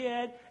you're a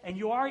kid and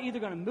you are either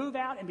going to move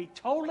out and be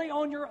totally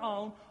on your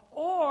own,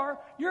 or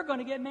you're going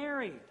to get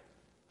married.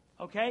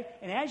 Okay?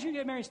 And as you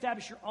get married and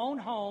establish your own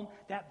home,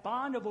 that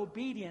bond of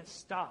obedience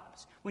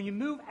stops. When you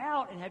move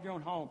out and have your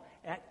own home,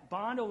 that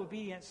bond of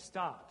obedience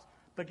stops.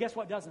 But guess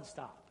what doesn't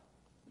stop?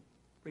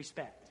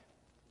 Respect.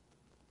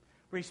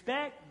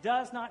 Respect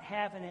does not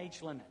have an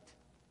age limit.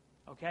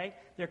 Okay?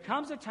 There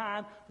comes a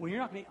time when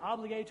you're not going to be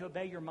obligated to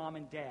obey your mom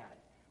and dad.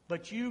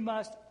 But you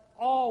must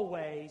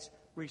always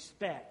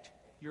respect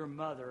your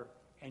mother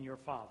and your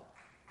father.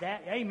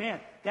 Amen.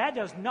 That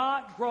does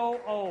not grow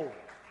old.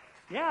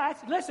 Yeah,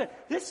 listen,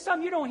 this is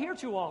something you don't hear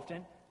too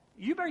often.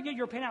 You better get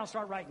your pen out and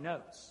start writing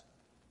notes.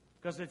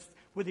 Because it's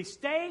with the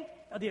state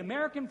of the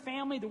American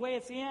family the way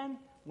it's in,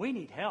 we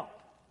need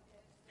help.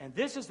 And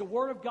this is the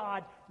Word of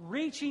God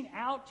reaching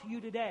out to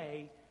you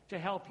today to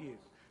help you.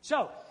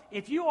 So,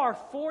 if you are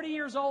 40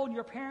 years old and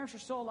your parents are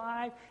still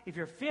alive, if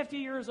you're 50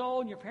 years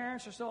old and your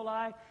parents are still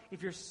alive,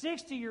 if you're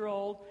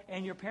 60-year-old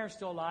and your parents are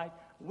still alive,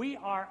 we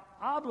are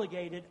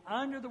obligated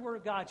under the Word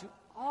of God to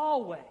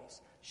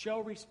always show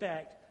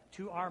respect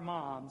to our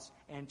moms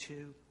and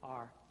to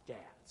our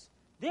dads.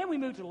 Then we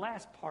move to the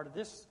last part of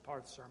this part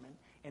of the sermon,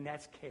 and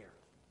that's care.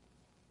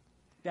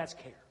 That's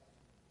care.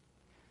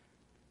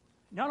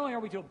 Not only are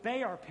we to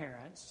obey our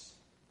parents,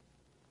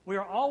 we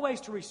are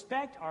always to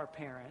respect our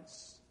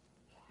parents,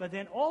 but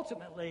then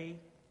ultimately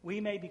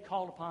we may be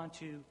called upon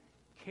to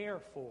care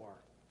for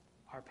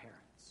our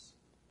parents.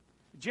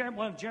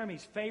 One of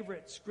Jeremy's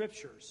favorite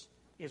scriptures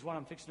is what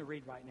I'm fixing to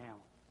read right now.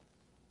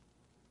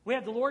 We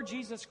have the Lord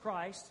Jesus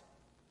Christ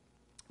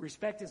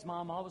respect his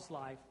mom all his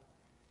life,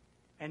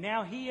 and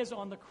now he is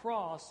on the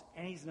cross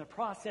and he's in the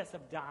process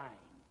of dying.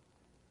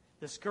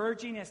 The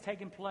scourging has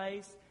taken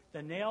place,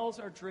 the nails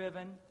are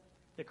driven,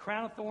 the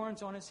crown of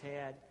thorns on his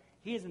head.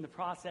 He is in the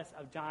process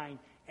of dying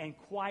and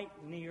quite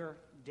near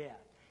death.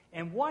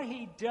 And what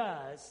he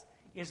does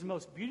is the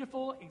most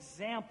beautiful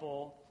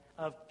example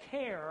of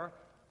care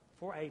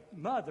for a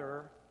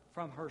mother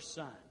from her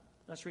son.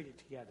 Let's read it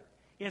together.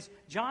 It's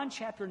John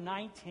chapter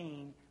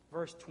 19,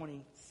 verse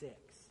 26.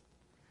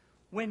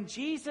 When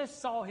Jesus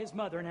saw his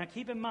mother, now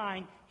keep in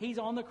mind, he's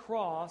on the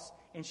cross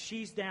and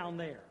she's down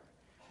there.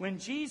 When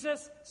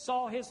Jesus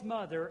saw his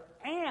mother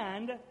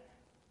and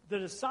the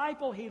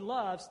disciple he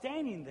loved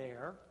standing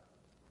there,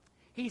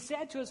 he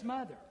said to his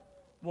mother,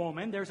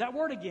 woman, there's that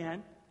word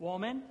again,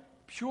 woman,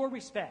 pure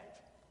respect.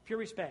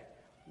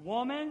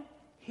 Woman,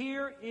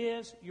 here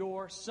is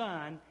your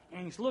son.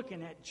 And he's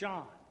looking at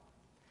John.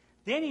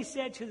 Then he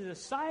said to the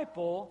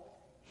disciple,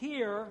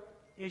 here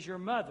is your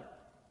mother.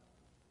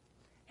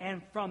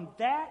 And from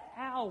that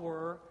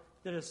hour,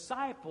 the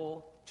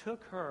disciple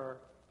took her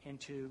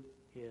into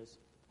his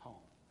home.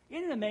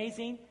 Isn't it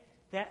amazing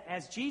that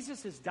as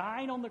Jesus is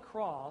dying on the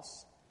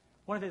cross,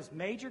 one of his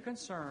major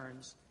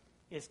concerns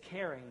is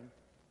caring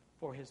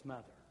for his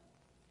mother?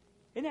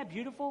 Isn't that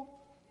beautiful?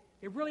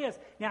 It really is.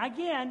 Now,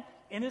 again,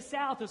 in the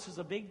South, this is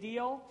a big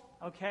deal,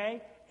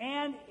 okay?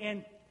 And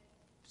in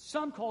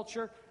some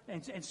culture,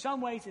 in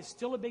some ways, it's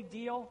still a big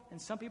deal. In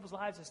some people's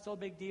lives, it's still a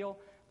big deal.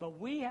 But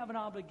we have an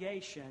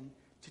obligation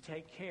to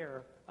take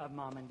care of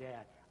mom and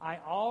dad. I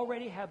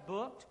already have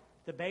booked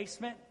the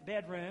basement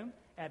bedroom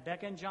at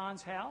Becca and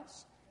John's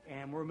house,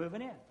 and we're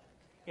moving in.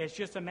 It's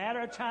just a matter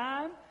of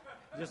time.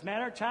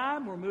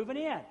 We're moving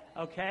in,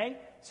 okay?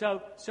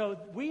 So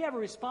we have a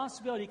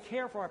responsibility to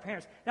care for our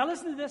parents. Now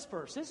listen to this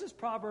verse. This is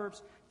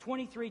Proverbs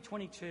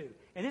 23:22.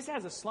 And this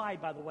has a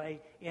slide, by the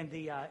way, in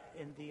the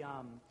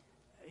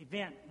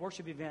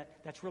worship event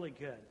that's really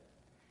good.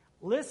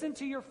 Listen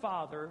to your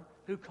father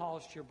who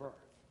caused your birth.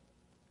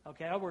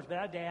 Okay, in other words,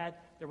 without dad,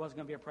 there wasn't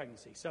going to be a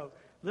pregnancy. So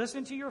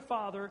listen to your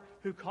father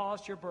who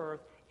caused your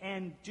birth,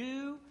 and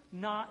do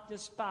not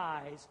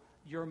despise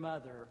your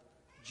mother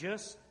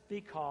just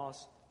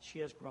because she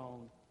has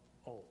grown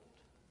old.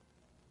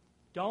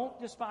 Don't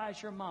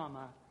despise your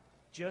mama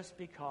just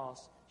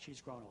because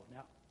she's grown old.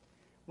 Now,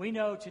 we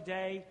know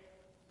today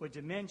with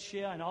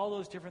dementia and all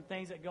those different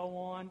things that go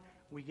on,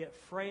 we get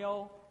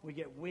frail, we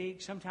get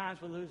weak.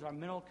 Sometimes we lose our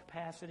mental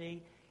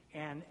capacity.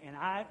 And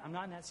I'm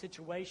not in that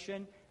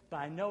situation, but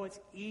I know it's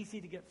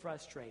easy to get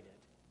frustrated.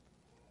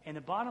 And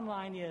the bottom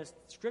line is,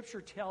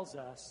 Scripture tells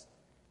us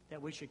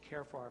that we should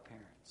care for our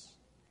parents.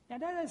 Now,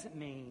 that doesn't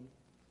mean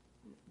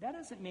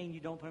you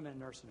don't put them in a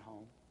nursing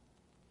home.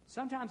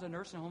 Sometimes a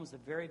nursing home is the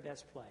very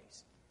best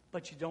place,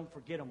 but you don't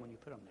forget them when you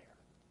put them there.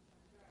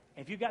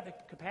 If you've got the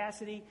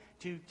capacity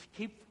to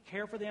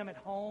care for them at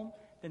home,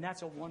 then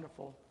that's a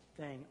wonderful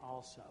thing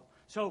also.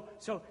 So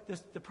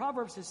the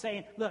Proverbs is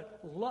saying, look,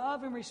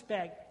 love and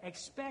respect,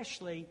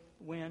 especially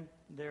when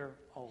they're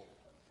old.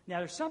 Now,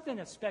 there's something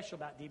that's special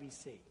about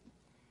DBC.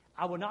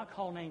 I will not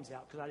call names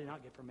out because I did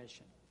not get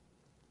permission.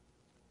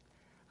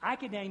 I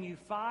could name you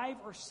 5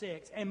 or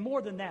 6, and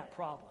more than that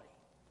probably.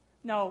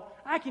 No,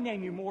 I can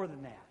name you more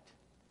than that.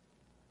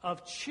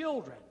 Of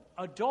children,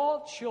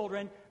 adult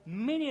children,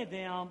 many of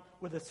them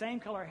with the same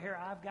color hair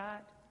I've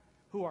got,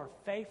 who are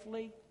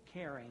faithfully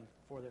caring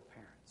for their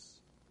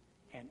parents.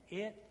 And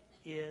it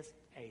is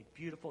a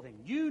beautiful thing.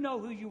 You know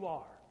who you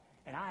are,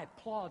 and I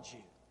applaud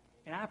you,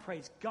 and I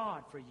praise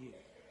God for you,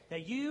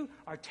 that you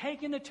are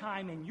taking the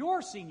time in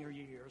your senior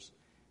years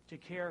to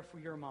care for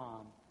your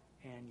mom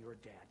and your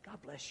dad.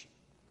 God bless you.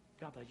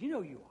 God bless you. You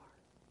know you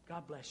are.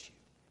 God bless you.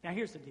 Now,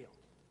 here's the deal.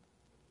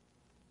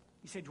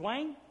 You say,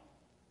 Dwayne,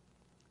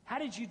 how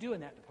did you do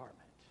in that department?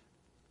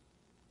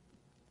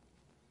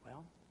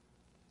 Well,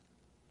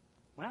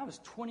 when I was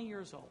 20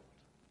 years old,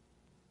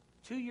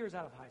 2 years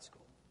out of high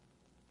school,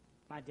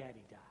 my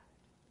daddy died.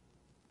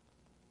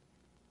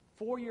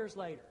 4 years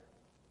later,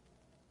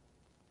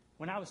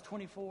 when I was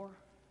 24,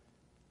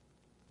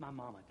 my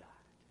mama died.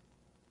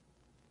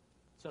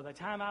 So by the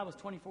time I was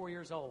 24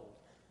 years old,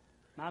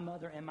 my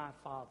mother and my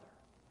father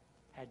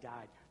had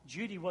died.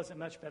 Judy wasn't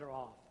much better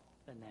off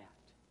than that.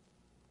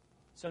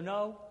 So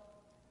no,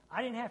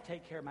 I didn't have to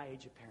take care of my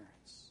aged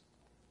parents.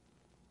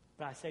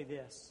 But I say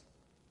this,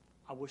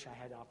 I wish I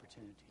had the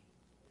opportunity.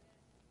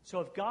 So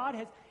if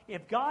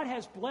God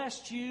has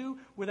blessed you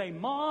with a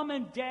mom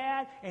and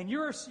dad, and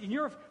you're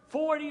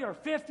 40 or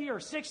 50 or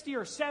 60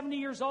 or 70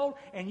 years old,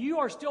 and you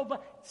are still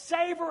blessed,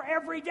 savor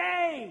every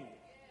day.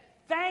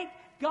 Thank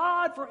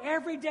God for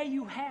every day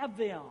you have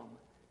them.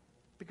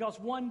 Because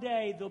one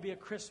day there'll be a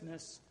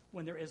Christmas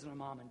when there isn't a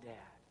mom and dad.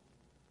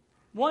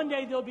 One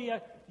day there'll be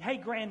a, hey,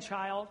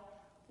 grandchild.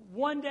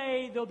 One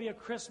day there'll be a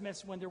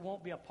Christmas when there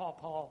won't be a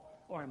pawpaw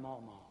or a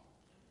mama.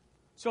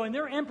 So in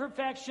their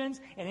imperfections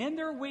and in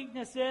their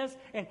weaknesses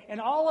and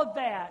all of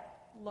that,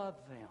 love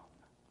them.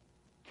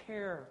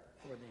 Care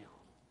for them.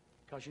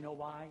 Because you know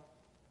why?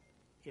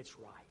 It's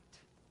right.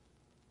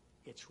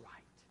 It's right.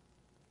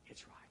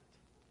 It's right.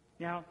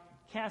 Now,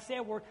 can I say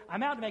a word?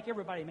 I'm out to make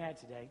everybody mad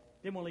today.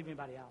 Didn't want to leave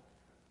anybody out.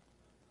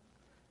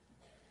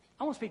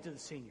 I want to speak to the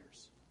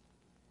seniors.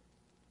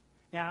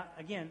 Now,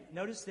 again,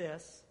 notice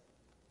this.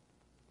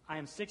 I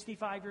am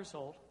 65 years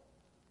old.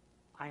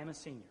 I am a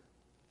senior.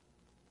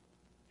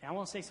 And I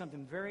want to say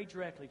something very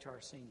directly to our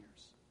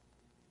seniors.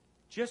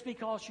 Just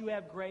because you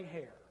have gray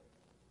hair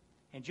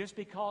and just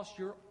because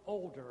you're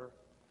older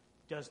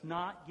does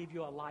not give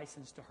you a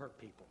license to hurt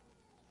people.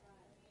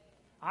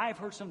 I have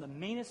heard some of the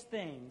meanest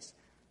things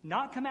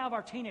not come out of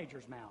our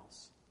teenagers'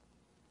 mouths,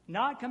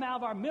 not come out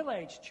of our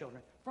middle-aged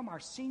children, from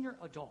our senior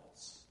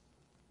adults.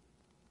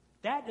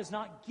 That does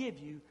not give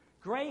you,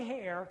 gray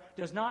hair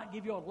does not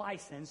give you a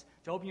license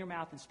to open your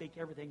mouth and speak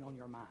everything on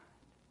your mind.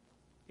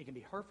 It can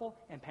be hurtful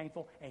and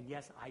painful, and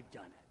yes, I've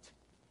done it.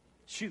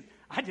 Shoot,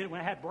 I did it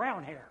when I had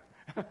brown hair.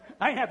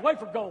 I didn't have to wait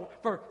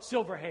for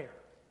silver hair.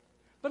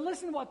 But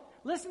listen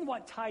to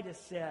what Titus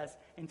says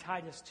in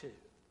Titus 2.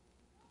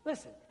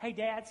 Listen, hey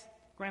dads,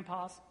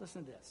 grandpas,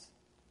 listen to this.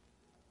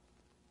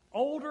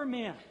 Older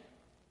men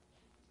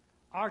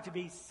are to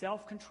be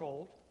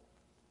self-controlled,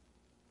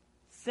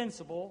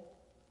 sensible,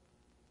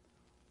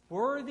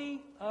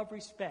 worthy of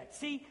respect.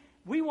 See,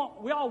 we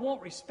all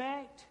want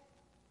respect.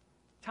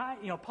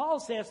 Paul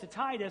says to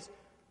Titus,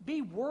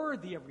 be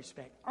worthy of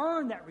respect.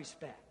 Earn that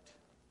respect.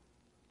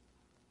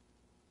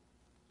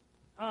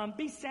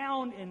 Be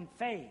sound in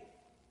faith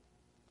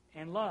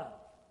and love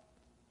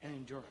and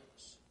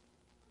endurance.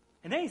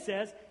 And then he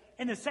says,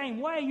 in the same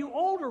way, you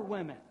older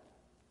women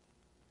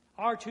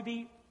are to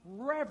be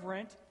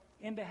reverent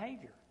in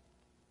behavior.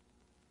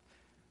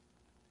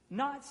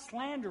 Not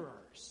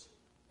slanderers.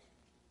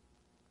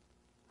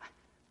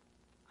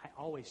 I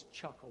always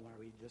chuckle when I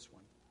read this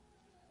one.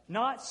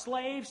 Not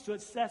slaves to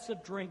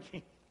excessive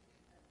drinking.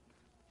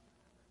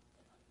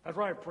 That's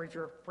right,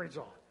 preacher. Preach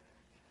on.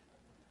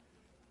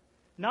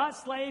 Not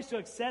slaves to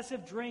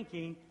excessive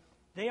drinking.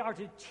 They are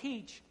to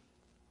teach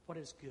what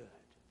is good.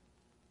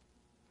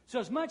 So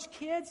as much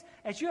kids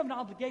as you have an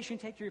obligation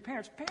to take care of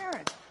your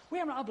parents, we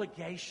have an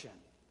obligation.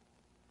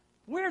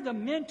 We're the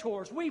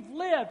mentors. We've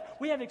lived.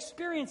 We have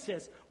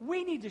experiences.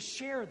 We need to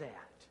share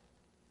that.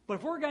 But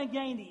if we're going to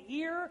gain the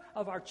ear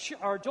of our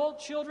adult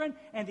children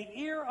and the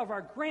ear of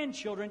our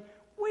grandchildren,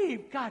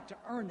 we've got to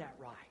earn that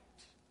right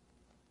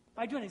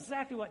by doing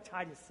exactly what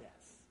Titus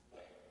says.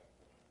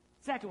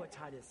 Exactly what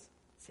Titus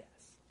says.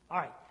 All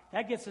right,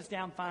 that gets us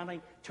down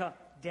finally to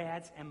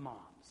dads and moms.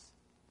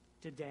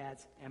 To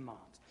dads and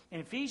moms. In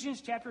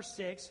Ephesians chapter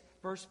 6,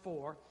 verse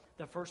 4,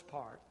 the first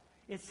part,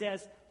 it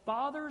says,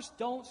 fathers,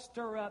 don't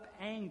stir up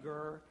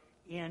anger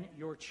in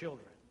your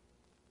children.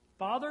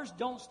 Fathers,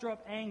 don't stir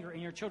up anger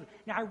in your children.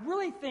 Now, I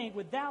really think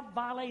without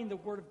violating the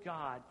Word of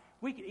God,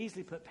 we could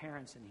easily put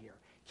parents in here.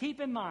 Keep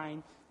in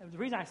mind, the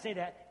reason I say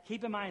that,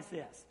 keep in mind is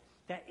this,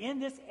 that in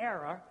this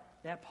era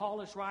that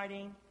Paul is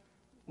writing,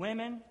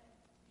 women,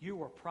 you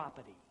were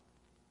property.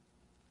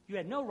 You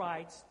had no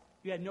rights,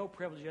 you had no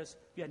privileges,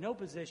 you had no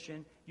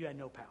position, you had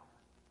no power.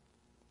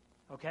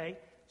 Okay?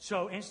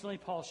 So instantly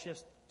Paul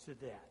shifts to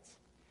that.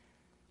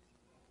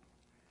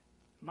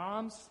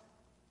 Moms,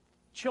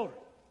 children,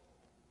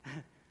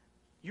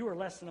 you were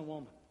less than a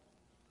woman.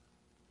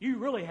 You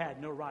really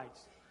had no rights,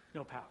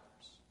 no powers.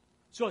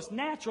 So it's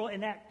natural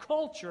in that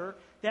culture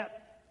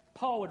that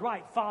Paul would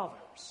write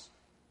fathers.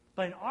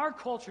 But in our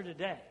culture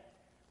today,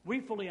 we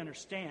fully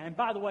understand. And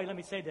by the way, let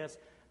me say this.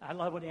 I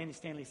love what Andy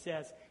Stanley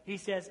says. He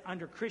says,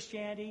 under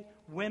Christianity,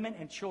 women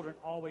and children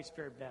always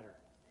fared better.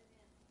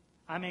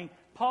 I mean,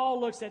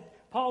 Paul looks at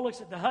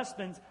the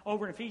husbands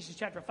over in Ephesians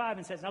chapter 5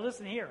 and says, now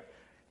listen here.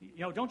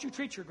 Don't you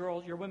treat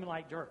your women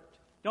like dirt.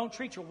 Don't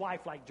treat your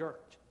wife like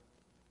dirt.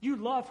 You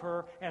love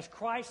her as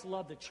Christ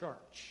loved the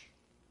church.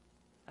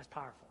 That's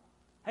powerful.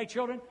 Hey,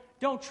 children,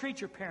 don't treat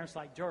your parents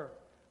like dirt.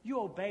 You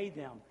obey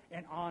them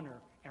and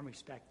honor and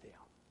respect them.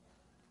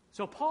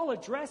 So Paul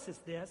addresses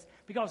this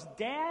because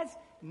dads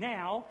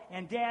now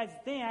and dads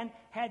then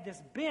had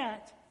this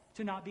bent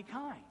to not be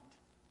kind.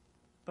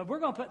 But we're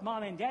going to put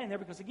mom and dad in there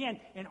because, again,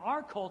 in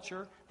our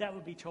culture, that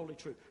would be totally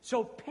true.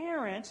 So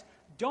parents,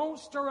 don't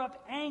stir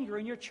up anger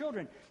in your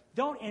children.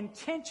 Don't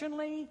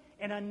intentionally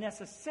and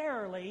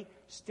unnecessarily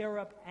stir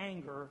up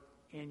anger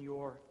in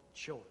your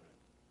children.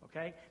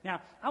 Okay?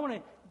 Now, I want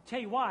to tell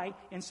you why.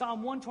 In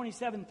Psalm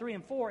 127, 3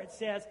 and 4, it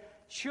says,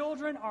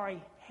 children are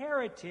a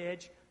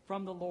heritage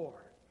from the Lord.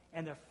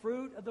 and the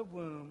fruit of the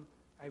womb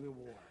a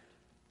reward.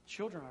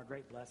 Children are a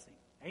great blessing.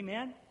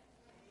 Amen?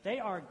 They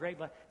are a great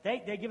blessing.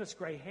 They give us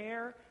gray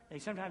hair. They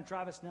sometimes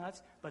drive us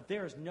nuts, but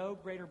there is no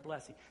greater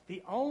blessing.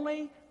 The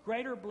only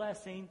greater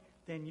blessing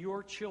than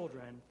your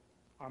children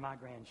are my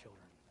grandchildren.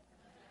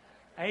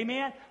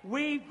 Amen?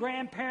 We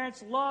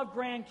grandparents love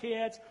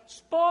grandkids.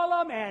 Spoil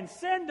them and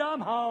send them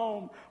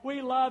home.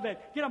 We love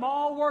it. Get them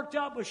all worked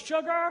up with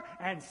sugar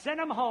and send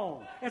them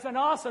home. It's an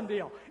awesome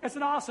deal. It's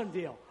an awesome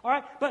deal. All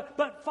right?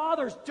 But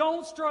fathers,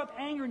 don't stir up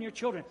anger in your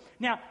children.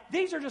 Now,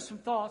 these are just some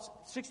thoughts.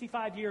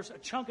 65 years, a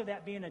chunk of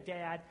that being a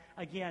dad.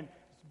 Again,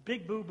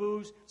 big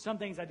boo-boos, some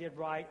things I did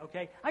right,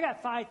 okay? I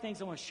got 5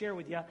 things I want to share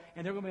with you,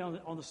 and they're going to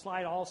be on the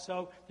slide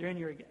also. They're in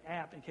your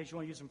app in case you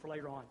want to use them for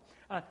later on.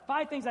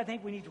 5 things I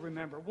think we need to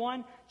remember.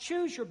 1,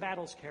 choose your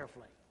battles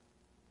carefully.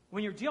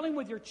 When you're dealing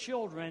with your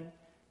children,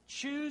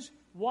 choose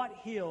what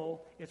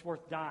hill it's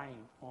worth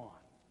dying on,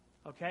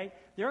 okay?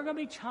 There are going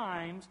to be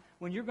times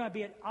when you're going to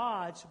be at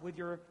odds with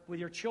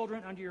your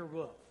children under your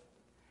roof.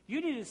 You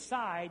need to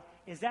decide,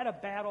 is that a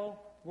battle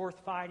worth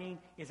fighting?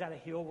 Is that a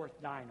hill worth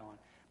dying on?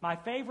 My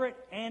favorite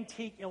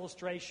antique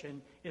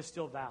illustration is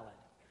still valid.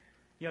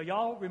 You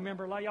know,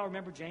 a lot of y'all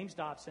remember James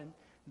Dobson,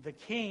 the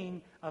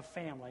king of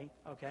family,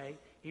 okay?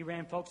 He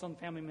ran Folks on the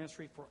Family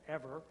Ministry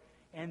forever.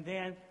 And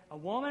then a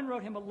woman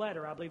wrote him a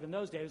letter, I believe in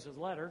those days it was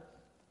a letter,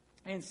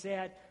 and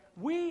said,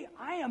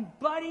 I am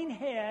butting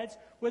heads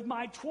with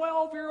my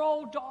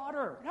 12-year-old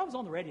daughter. That was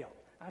on the radio.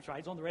 That's right,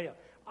 it's on the radio.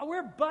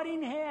 We're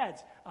butting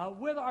heads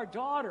with our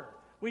daughter.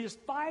 We just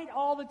fight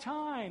all the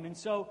time. And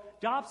so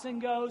Dobson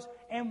goes,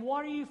 and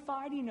what are you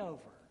fighting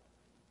over?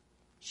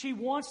 She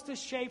wants to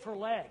shave her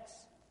legs.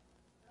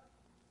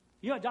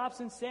 You know what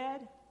Dobson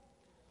said?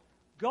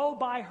 Go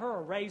buy her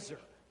a razor.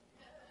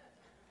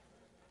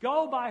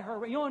 Go buy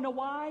her. You want to know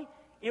why?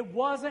 It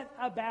wasn't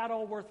a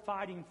battle worth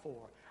fighting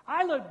for.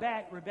 I look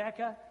back,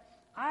 Rebecca,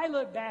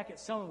 at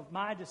some of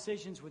my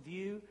decisions with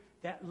you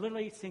that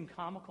literally seem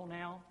comical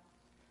now.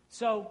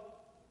 So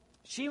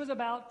she was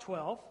about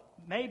 12,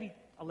 maybe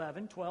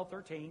 11, 12,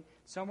 13,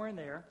 somewhere in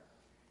there.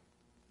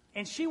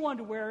 And she wanted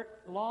to wear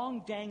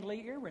long,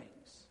 dangly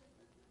earrings.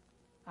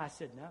 I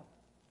said no.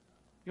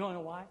 You want to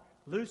know why?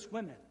 Loose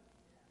women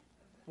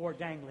wore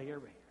dangly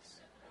earrings.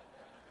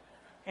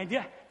 And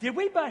did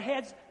we butt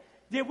heads?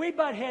 Did we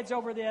butt heads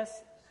over this?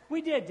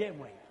 We did, didn't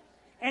we?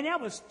 And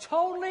that was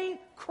totally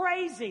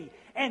crazy.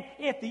 And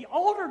if the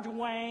older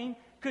Dwayne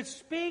could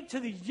speak to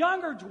the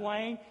younger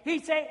Dwayne,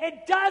 he'd say,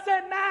 it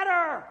doesn't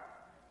matter.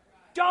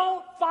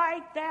 Don't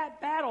fight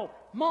that battle.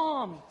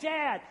 Mom,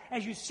 Dad,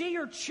 as you see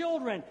your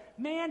children,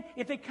 man,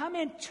 if they come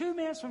in 2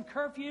 minutes from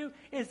curfew,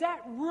 is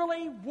that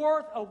really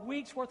worth a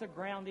week's worth of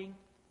grounding?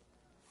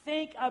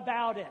 Think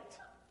about it.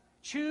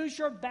 Choose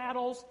your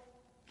battles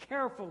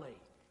carefully.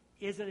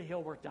 Is it a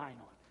hill worth dying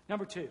on?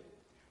 Number 2,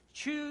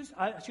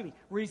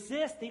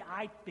 resist the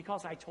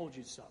because I told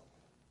you so.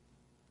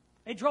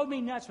 It drove me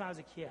nuts when I was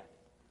a kid.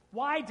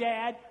 Why,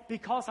 Dad?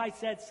 Because I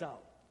said so.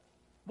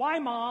 Why,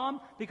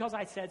 Mom? Because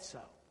I said so.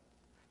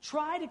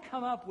 Try to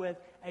come up with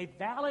a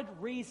valid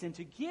reason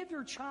to give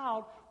your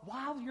child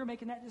while you're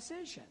making that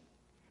decision.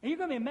 And you're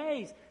going to be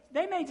amazed.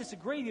 They may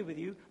disagree with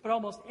you, but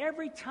almost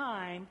every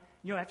time,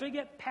 after they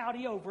get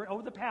pouty over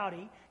the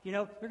pouty,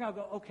 they're going to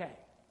go, okay.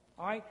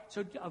 All right?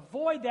 So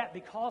avoid that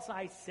because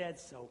I said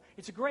so.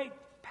 It's a great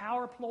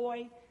power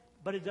ploy,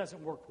 but it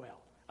doesn't work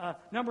well.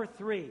 Number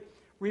 3,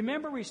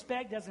 remember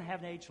respect doesn't have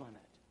an age limit.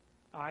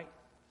 All right?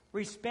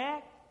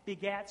 Respect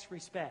begets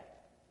respect.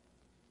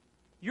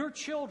 Your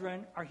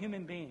children are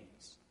human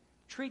beings.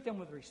 Treat them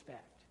with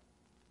respect.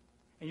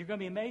 And you're going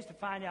to be amazed to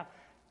find out,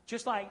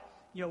 just like,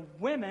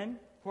 women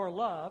who are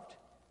loved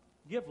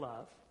give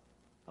love,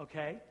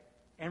 okay,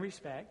 and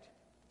respect.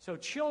 So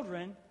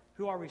children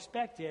who are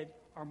respected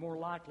are more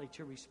likely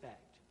to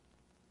respect.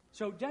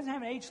 So it doesn't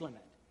have an age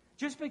limit.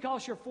 Just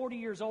because you're 40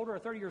 years older or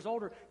 30 years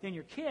older than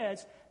your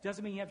kids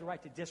doesn't mean you have the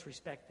right to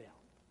disrespect them.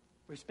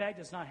 Respect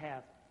does not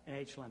have an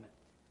age limit.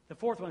 The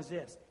 4th one is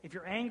this. If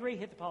you're angry,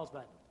 hit the pause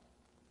button.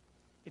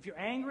 If you're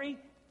angry,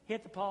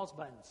 hit the pause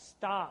button.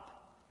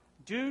 Stop.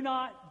 Do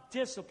not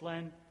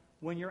discipline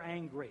when you're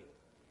angry.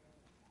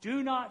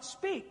 Do not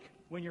speak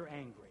when you're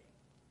angry.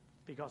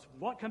 Because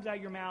what comes out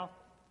of your mouth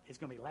is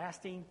going to be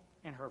lasting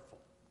and hurtful.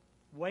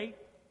 Wait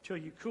till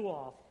you cool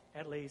off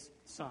at least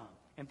some.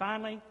 And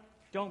finally,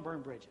 don't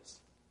burn bridges.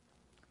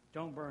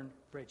 Don't burn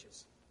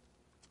bridges.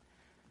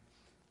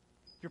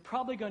 You're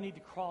probably going to need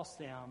to cross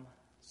them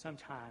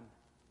sometime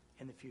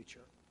in the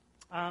future.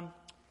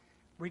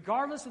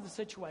 Regardless of the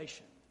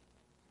situation,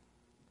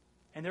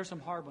 and there's some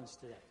hard ones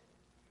today,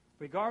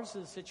 regardless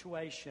of the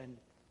situation,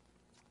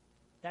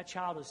 that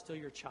child is still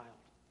your child.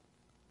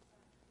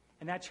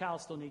 And that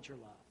child still needs your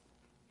love.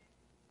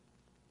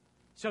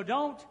 So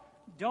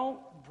don't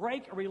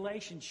break a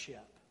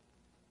relationship,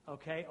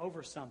 okay,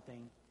 over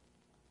something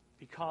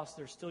because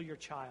they're still your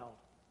child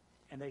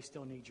and they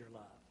still need your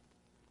love.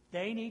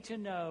 They need to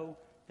know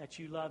that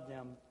you love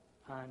them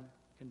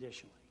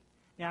unconditionally.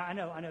 Now, I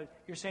know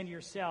you're saying to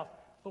yourself,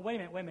 but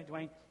wait a minute,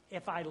 Dwayne.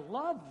 If I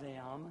love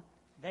them,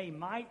 they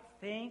might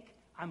think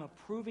I'm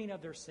approving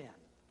of their sin.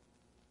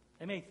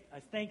 They may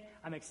think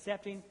I'm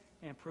accepting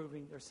and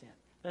approving their sin.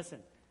 Listen,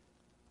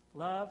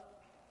 love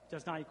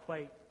does not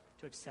equate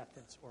to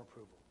acceptance or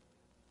approval.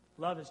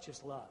 Love is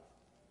just love.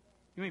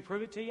 You want me to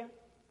prove it to you?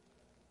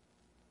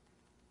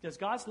 Does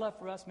God's love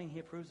for us mean He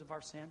approves of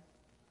our sin?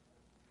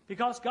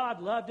 Because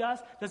God loved us,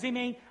 does He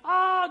mean,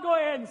 go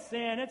ahead and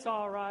sin, it's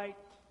all right?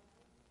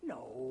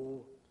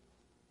 No.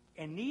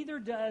 And neither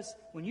does,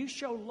 when you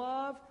show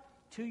love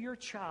to your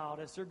child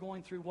as they're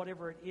going through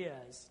whatever it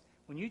is,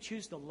 when you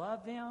choose to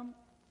love them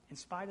in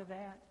spite of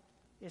that,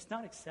 it's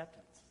not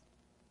acceptance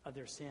of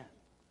their sin.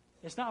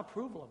 It's not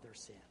approval of their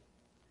sin.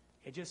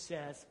 It just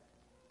says,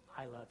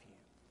 I love you.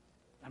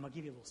 I'm going to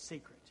give you a little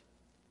secret.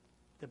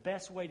 The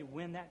best way to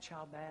win that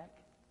child back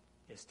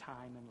is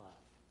time and love.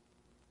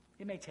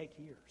 It may take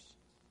years.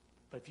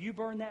 But if you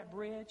burn that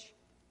bridge,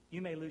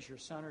 you may lose your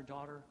son or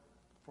daughter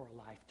for a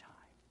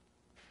lifetime.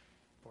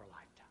 For a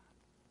lifetime.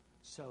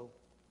 So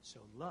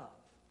love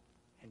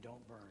and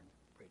don't burn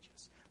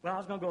bridges. Well, I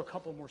was going to go a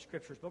couple more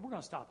scriptures, but we're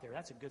going to stop there.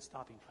 That's a good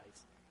stopping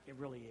place. It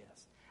really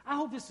is. I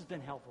hope this has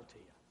been helpful to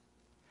you.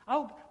 I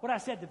hope what I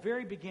said at the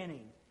very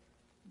beginning,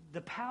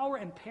 the power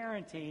in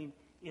parenting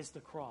is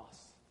the cross.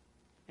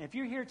 And if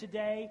you're here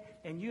today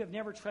and you have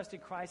never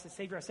trusted Christ as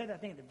Savior, I said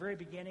that thing at the very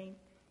beginning,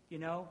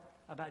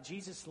 about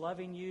Jesus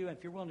loving you. And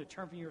if you're willing to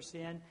turn from your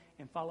sin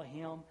and follow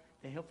Him,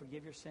 then He'll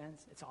forgive your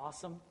sins. It's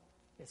awesome.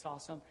 It's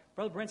awesome.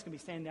 Brother Brent's going to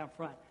be standing down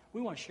front.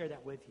 We want to share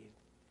that with you.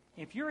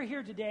 And if you're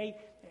here today,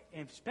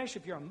 and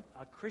especially if you're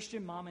a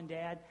Christian mom and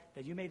dad,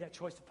 that you made that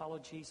choice to follow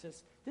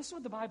Jesus, this is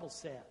what the Bible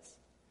says.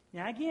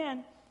 Now,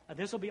 again,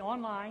 this will be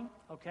online,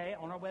 okay,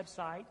 on our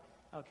website.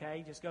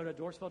 Okay, just go to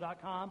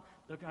Dorrisville.com,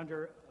 look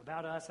under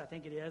About Us, I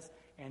think it is,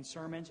 and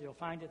Sermons. You'll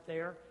find it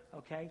there,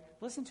 okay?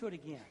 Listen to it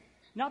again.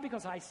 Not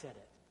because I said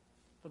it,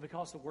 but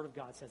because the Word of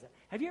God says it.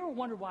 Have you ever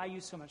wondered why I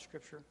use so much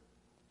Scripture?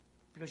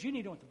 Because you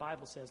need to know what the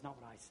Bible says,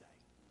 not what I say.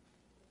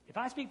 If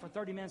I speak for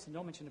 30 minutes and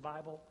don't mention the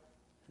Bible,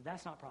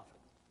 that's not profitable.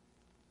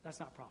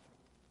 That's not profitable.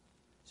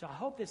 So I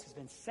hope this has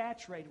been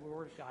saturated with the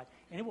Word of God,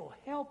 and it will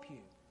help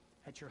you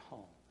at your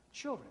home.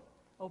 Children,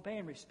 obey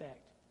and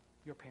respect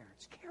your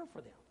parents. Care for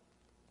them.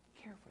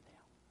 Care for them.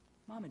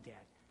 Mom and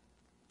Dad,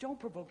 don't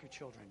provoke your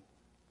children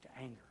to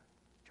anger,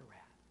 to wrath.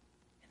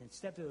 And then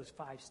step through those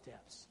 5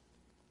 steps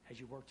as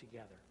you work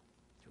together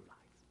through life.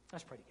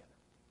 Let's pray together.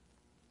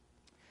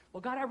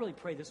 Well, God, I really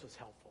pray this was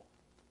helpful.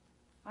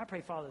 I pray,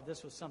 Father,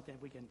 this was something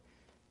we can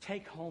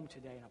take home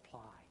today and apply.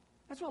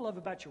 That's what I love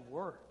about your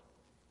Word.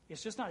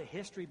 It's just not a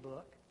history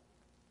book.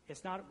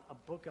 It's not a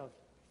book of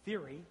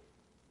theory.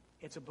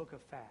 It's a book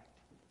of fact.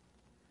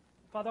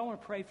 Father, I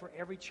want to pray for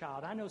every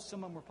child. I know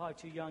some of them are probably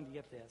too young to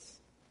get this.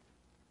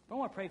 But I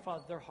want to pray,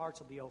 Father, their hearts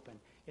will be open.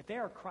 If they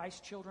are Christ's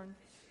children,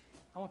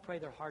 I want to pray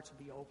their hearts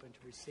will be open to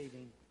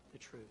receiving the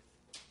truth.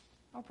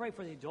 I want to pray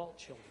for the adult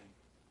children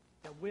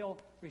that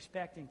will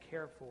respect and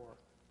care for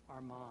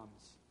our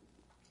moms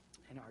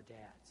and our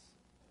dads.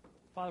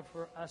 Father,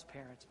 for us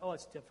parents,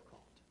 it's difficult.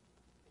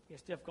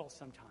 It's difficult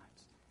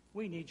sometimes.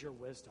 We need your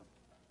wisdom.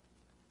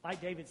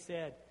 Like David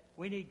said,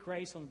 we need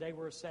grace on the day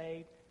we're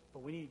saved,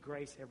 but we need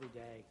grace every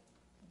day.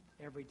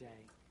 Every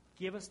day.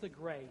 Give us the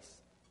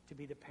grace to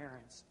be the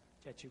parents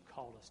that you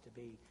called us to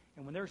be.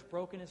 And when there's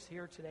brokenness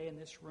here today in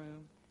this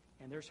room,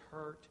 and there's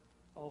hurt,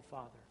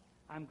 Father,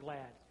 I'm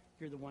glad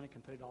you're the one that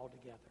can put it all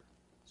together.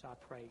 So I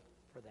pray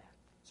for that.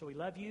 So we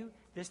love you.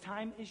 This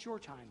time is your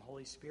time,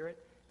 Holy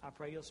Spirit. I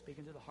pray you'll speak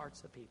into the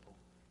hearts of people.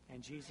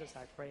 And Jesus,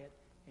 I pray it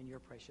in your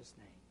precious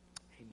name.